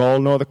neither the gall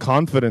nor the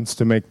confidence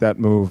to make that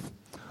move.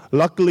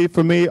 Luckily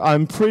for me,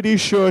 I'm pretty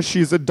sure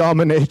she's a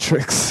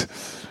dominatrix.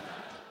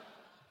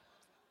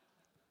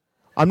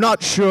 I'm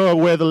not sure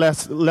where the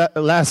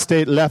last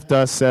state left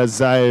us, as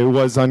I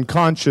was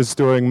unconscious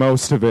during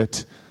most of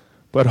it.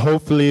 But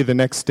hopefully the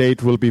next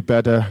date will be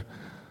better.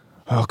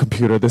 Oh,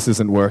 computer, this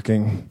isn't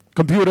working.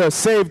 Computer,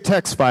 save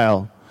text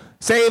file.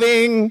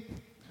 Saving.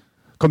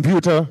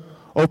 Computer,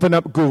 open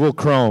up Google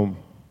Chrome.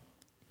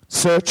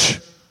 Search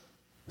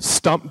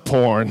stump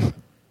porn.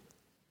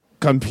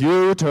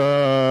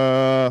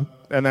 Computer.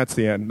 And that's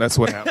the end. That's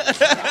what happened.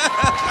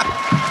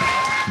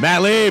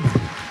 Matt Lieb.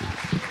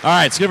 All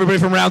right, let's get everybody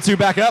from round two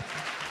back up.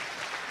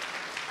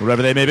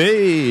 Wherever they may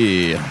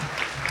be.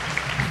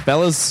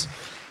 Fellas.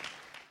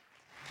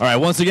 All right,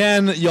 once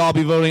again, y'all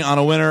be voting on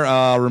a winner.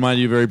 I'll remind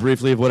you very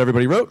briefly of what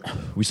everybody wrote.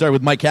 We started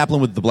with Myq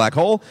Kaplan with The Black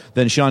Hole,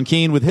 then Sean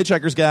Keane with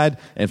Hitchhiker's Guide,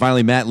 and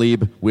finally Matt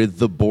Lieb with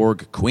The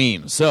Borg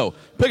Queen. So,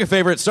 pick a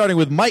favorite, starting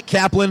with Myq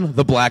Kaplan,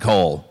 The Black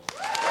Hole.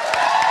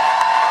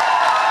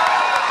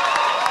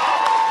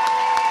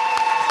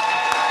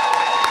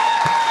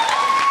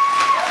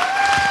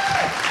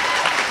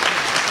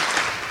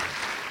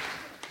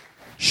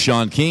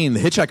 Sean Keane, The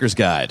Hitchhiker's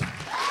Guide.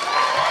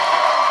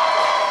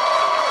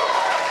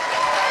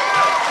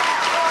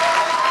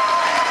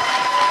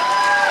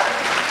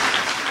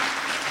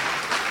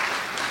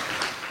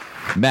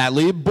 Matt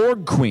Lieb,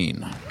 Borg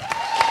Queen.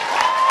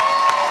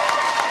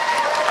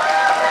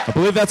 I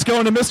believe that's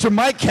going to Mr.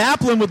 Myq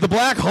Kaplan with The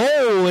Black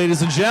Hole,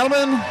 ladies and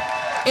gentlemen.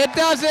 It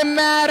doesn't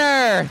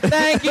matter.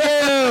 Thank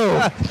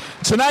you.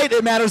 Tonight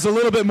it matters a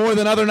little bit more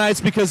than other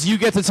nights because you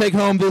get to take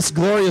home this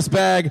glorious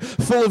bag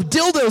full of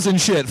dildos and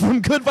shit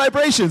from Good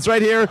Vibrations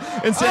right here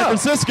in San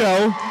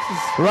Francisco.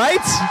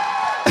 Right?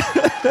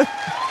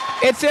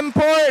 It's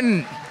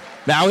important.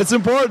 Now it's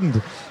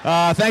important.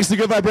 Thanks to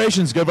Good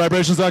Vibrations,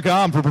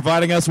 goodvibrations.com, for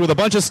providing us with a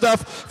bunch of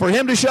stuff for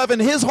him to shove in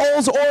his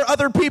holes or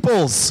other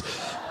people's.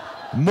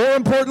 More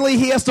importantly,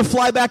 he has to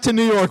fly back to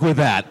New York with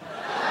that.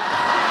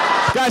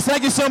 Guys,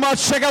 thank you so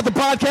much. Check out the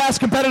podcast,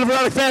 Competitive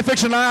Erotic Fan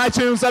Fiction, on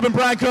iTunes. I've been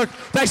Brian Cook.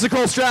 Thanks to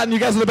Cole Stratton. You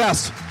guys are the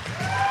best.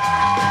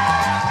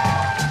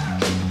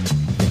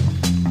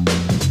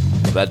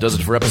 That does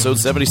it for episode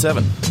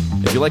 77.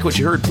 If you like what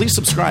you heard, please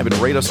subscribe and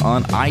rate us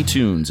on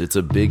iTunes. It's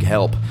a big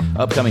help.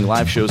 Upcoming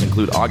live shows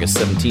include August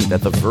 17th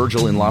at the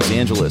Virgil in Los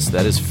Angeles.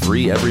 That is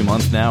free every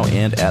month now,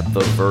 and at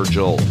the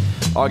Virgil.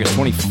 August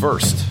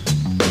 21st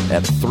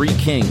at Three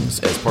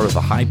Kings as part of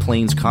the High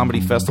Plains Comedy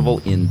Festival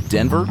in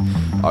Denver.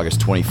 August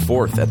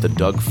 24th at the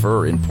Doug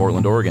Fir in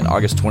Portland, Oregon.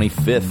 August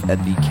 25th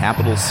at the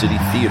Capital City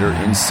Theater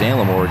in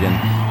Salem, Oregon.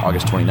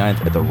 August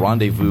 29th at the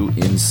Rendezvous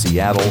in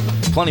Seattle.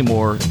 Plenty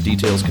more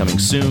details coming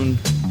soon.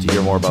 To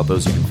hear more about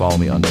those, you can follow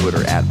me on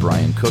Twitter at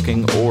Brian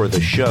Cooking or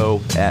the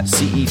show at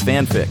CE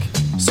Fanfic.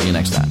 See you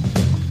next time.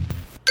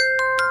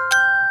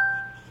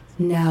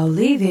 Now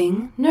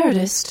leaving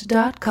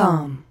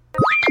Nerdist.com.